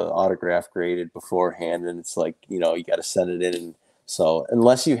the autograph graded beforehand, and it's like, you got to send it in. And so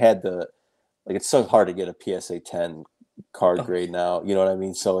unless you had it's so hard to get a PSA 10 card grade now, you know what I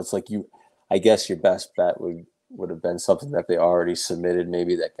mean? So it's like I guess your best bet would have been something that they already submitted,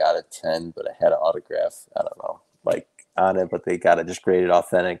 maybe that got a 10, but it had an autograph, I don't know, like on it, but they got it just graded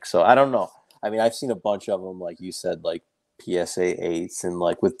authentic. So I don't know. I mean, I've seen a bunch of them, like you said, like PSA 8s and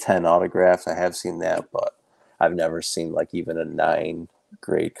like with 10 autographs. I have seen that, but I've never seen like even a 9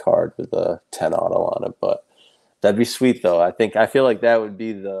 grade card with a 10 auto on it. But that'd be sweet though. I feel like that would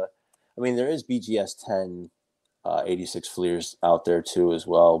be there is BGS 10 86 Fleers out there too as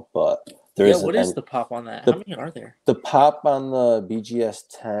well, but there is. What is the pop on that? How many are there? The pop on the BGS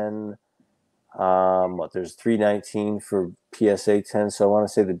 10, there's 319 for PSA 10. So I want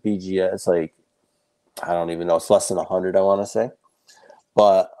to say the BGS, it's like, I don't even know. It's less than 100, I want to say.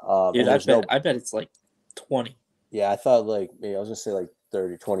 But I bet it's like 20. Yeah, I thought like maybe I was gonna say like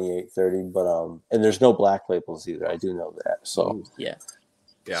 30, 28, 30, but and there's no black labels either. I do know that. So yeah.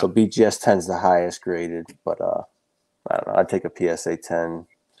 So BGS 10 is the highest graded, but I don't know. I'd take a PSA 10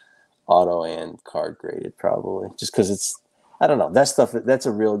 auto and card graded, probably, just because it's, I don't know, that stuff, that's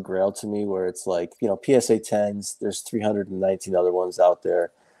a real grail to me, where it's like, PSA 10s, there's 319 other ones out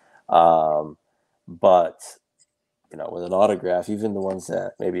there. But with an autograph, even the ones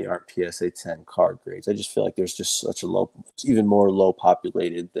that maybe aren't PSA 10 card grades, I just feel like there's just such a even more low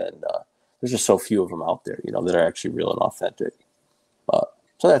populated than, there's just so few of them out there, that are actually real and authentic.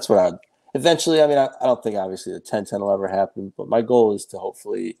 So that's what eventually, I don't think obviously the 10-10 will ever happen, but my goal is to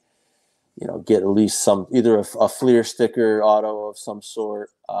hopefully, get at least either a Fleer sticker auto of some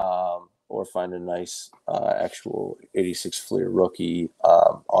sort, or find a nice actual 86 Fleer rookie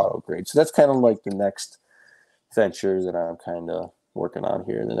auto grade. So that's kind of like the next venture that I'm kind of working on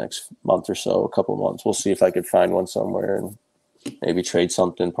here in the next month or so, a couple of months. We'll see if I could find one somewhere and maybe trade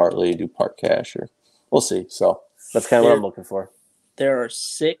something, partly do part cash, or we'll see. So that's kind of what I'm looking for. There are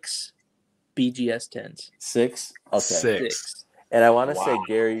 6 BGS 10s. 6? Okay. 6. And I want to say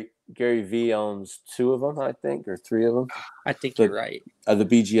Gary V owns 2 of them, I think, or 3 of them. I think you're right. The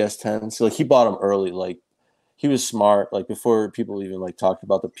BGS 10s. So he bought them early. Like, he was smart. Like, before people even talked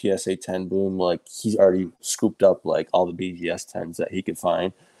about the PSA 10 boom, he's already scooped up all the BGS 10s that he could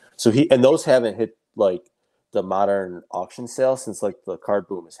find. So and those haven't hit the modern auction sale since the card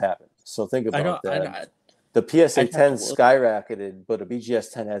boom has happened. So think about that. The PSA 10 skyrocketed, but a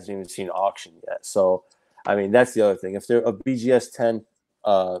BGS 10 hasn't even seen auction yet. So, that's the other thing. If a BGS 10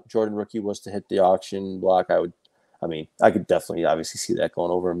 Jordan rookie was to hit the auction block, I could definitely obviously see that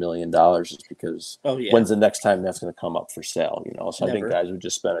going over $1 million, just because when's the next time that's going to come up for sale? So Never. I think guys would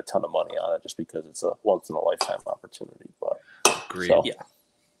just spend a ton of money on it just because it's a once in a lifetime opportunity. But agreed.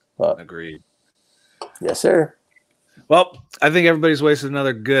 Agreed. Yes, sir. Well, I think everybody's wasted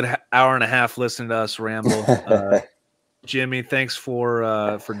another good hour and a half listening to us ramble. Jimmy, thanks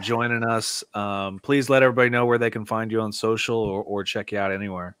for joining us. Please let everybody know where they can find you on social or check you out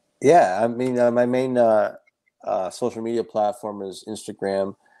anywhere. Yeah, my main social media platform is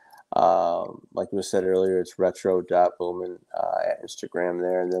Instagram. Like we said earlier, it's retro.boomin at Instagram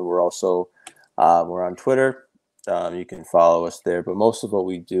there. And then we're also we're on Twitter. You can follow us there. But most of what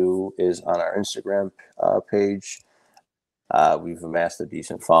we do is on our Instagram page. We've amassed a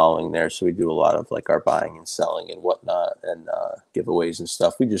decent following there, so we do a lot of our buying and selling and whatnot, and giveaways and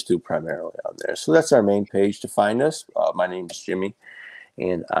stuff. We just do primarily on there. So that's our main page to find us. My name is Jimmy,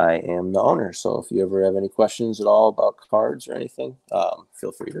 and I am the owner. So if you ever have any questions at all about cards or anything,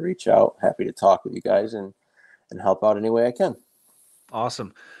 feel free to reach out. Happy to talk with you guys and help out any way I can.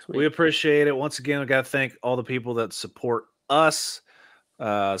 Awesome. Sweet. We appreciate it. Once again, we got to thank all the people that support us,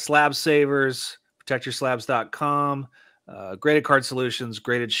 Slab Savers, protectyourslabs.com, Graded Card Solutions,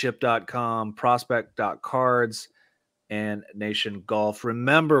 gradedship.com, prospect.cards, and Nation Golf.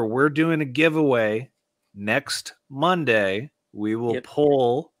 Remember, we're doing a giveaway next Monday. We will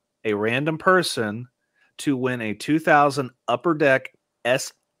pull a random person to win a 2000 Upper Deck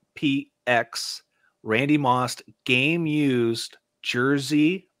SPX Randy Moss game used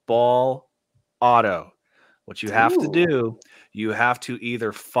jersey ball auto. What you have to do, you have to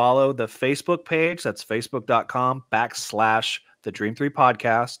either follow the Facebook page, that's facebook.com/the Dream 3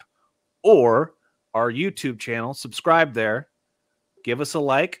 podcast, or our YouTube channel. Subscribe there, give us a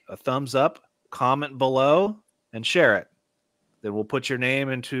like, a thumbs up, comment below, and share it. Then we'll put your name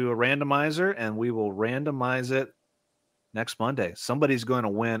into a randomizer, and we will randomize it next Monday. Somebody's going to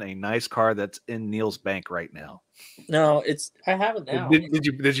win a nice card that's in Neil's bank right now. No, I have it now.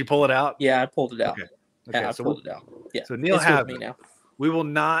 Did you pull it out? Yeah, I pulled it out. Okay. Yeah, I pulled it out. Yeah. So Neil has me now. We will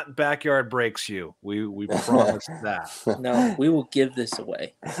not backyard breaks you. We promise that. No, we will give this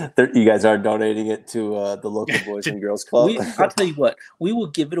away. You guys are donating it to the local Boys and Girls Club. I'll tell you what, we will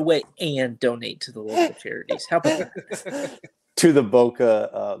give it away and donate to the local charities. How about that? To the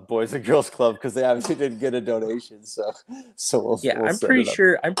Boca Boys and Girls Club, because they obviously didn't get a donation. So we'll I'm pretty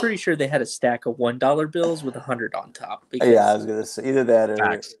sure they had a stack of $1 bills with 100 on top. Yeah, I was gonna say either that or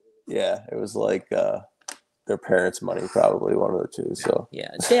it was their parents' money, probably one of the two. So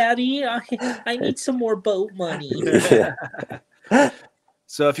Daddy, I need some more boat money.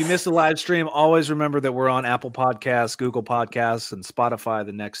 So if you missed the live stream, always remember that we're on Apple Podcasts, Google Podcasts, and Spotify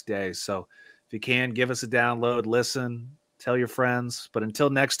the next day. So if you can, give us a download, listen, tell your friends. But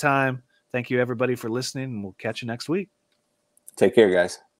until next time, thank you everybody for listening, and we'll catch you next week. Take care, guys.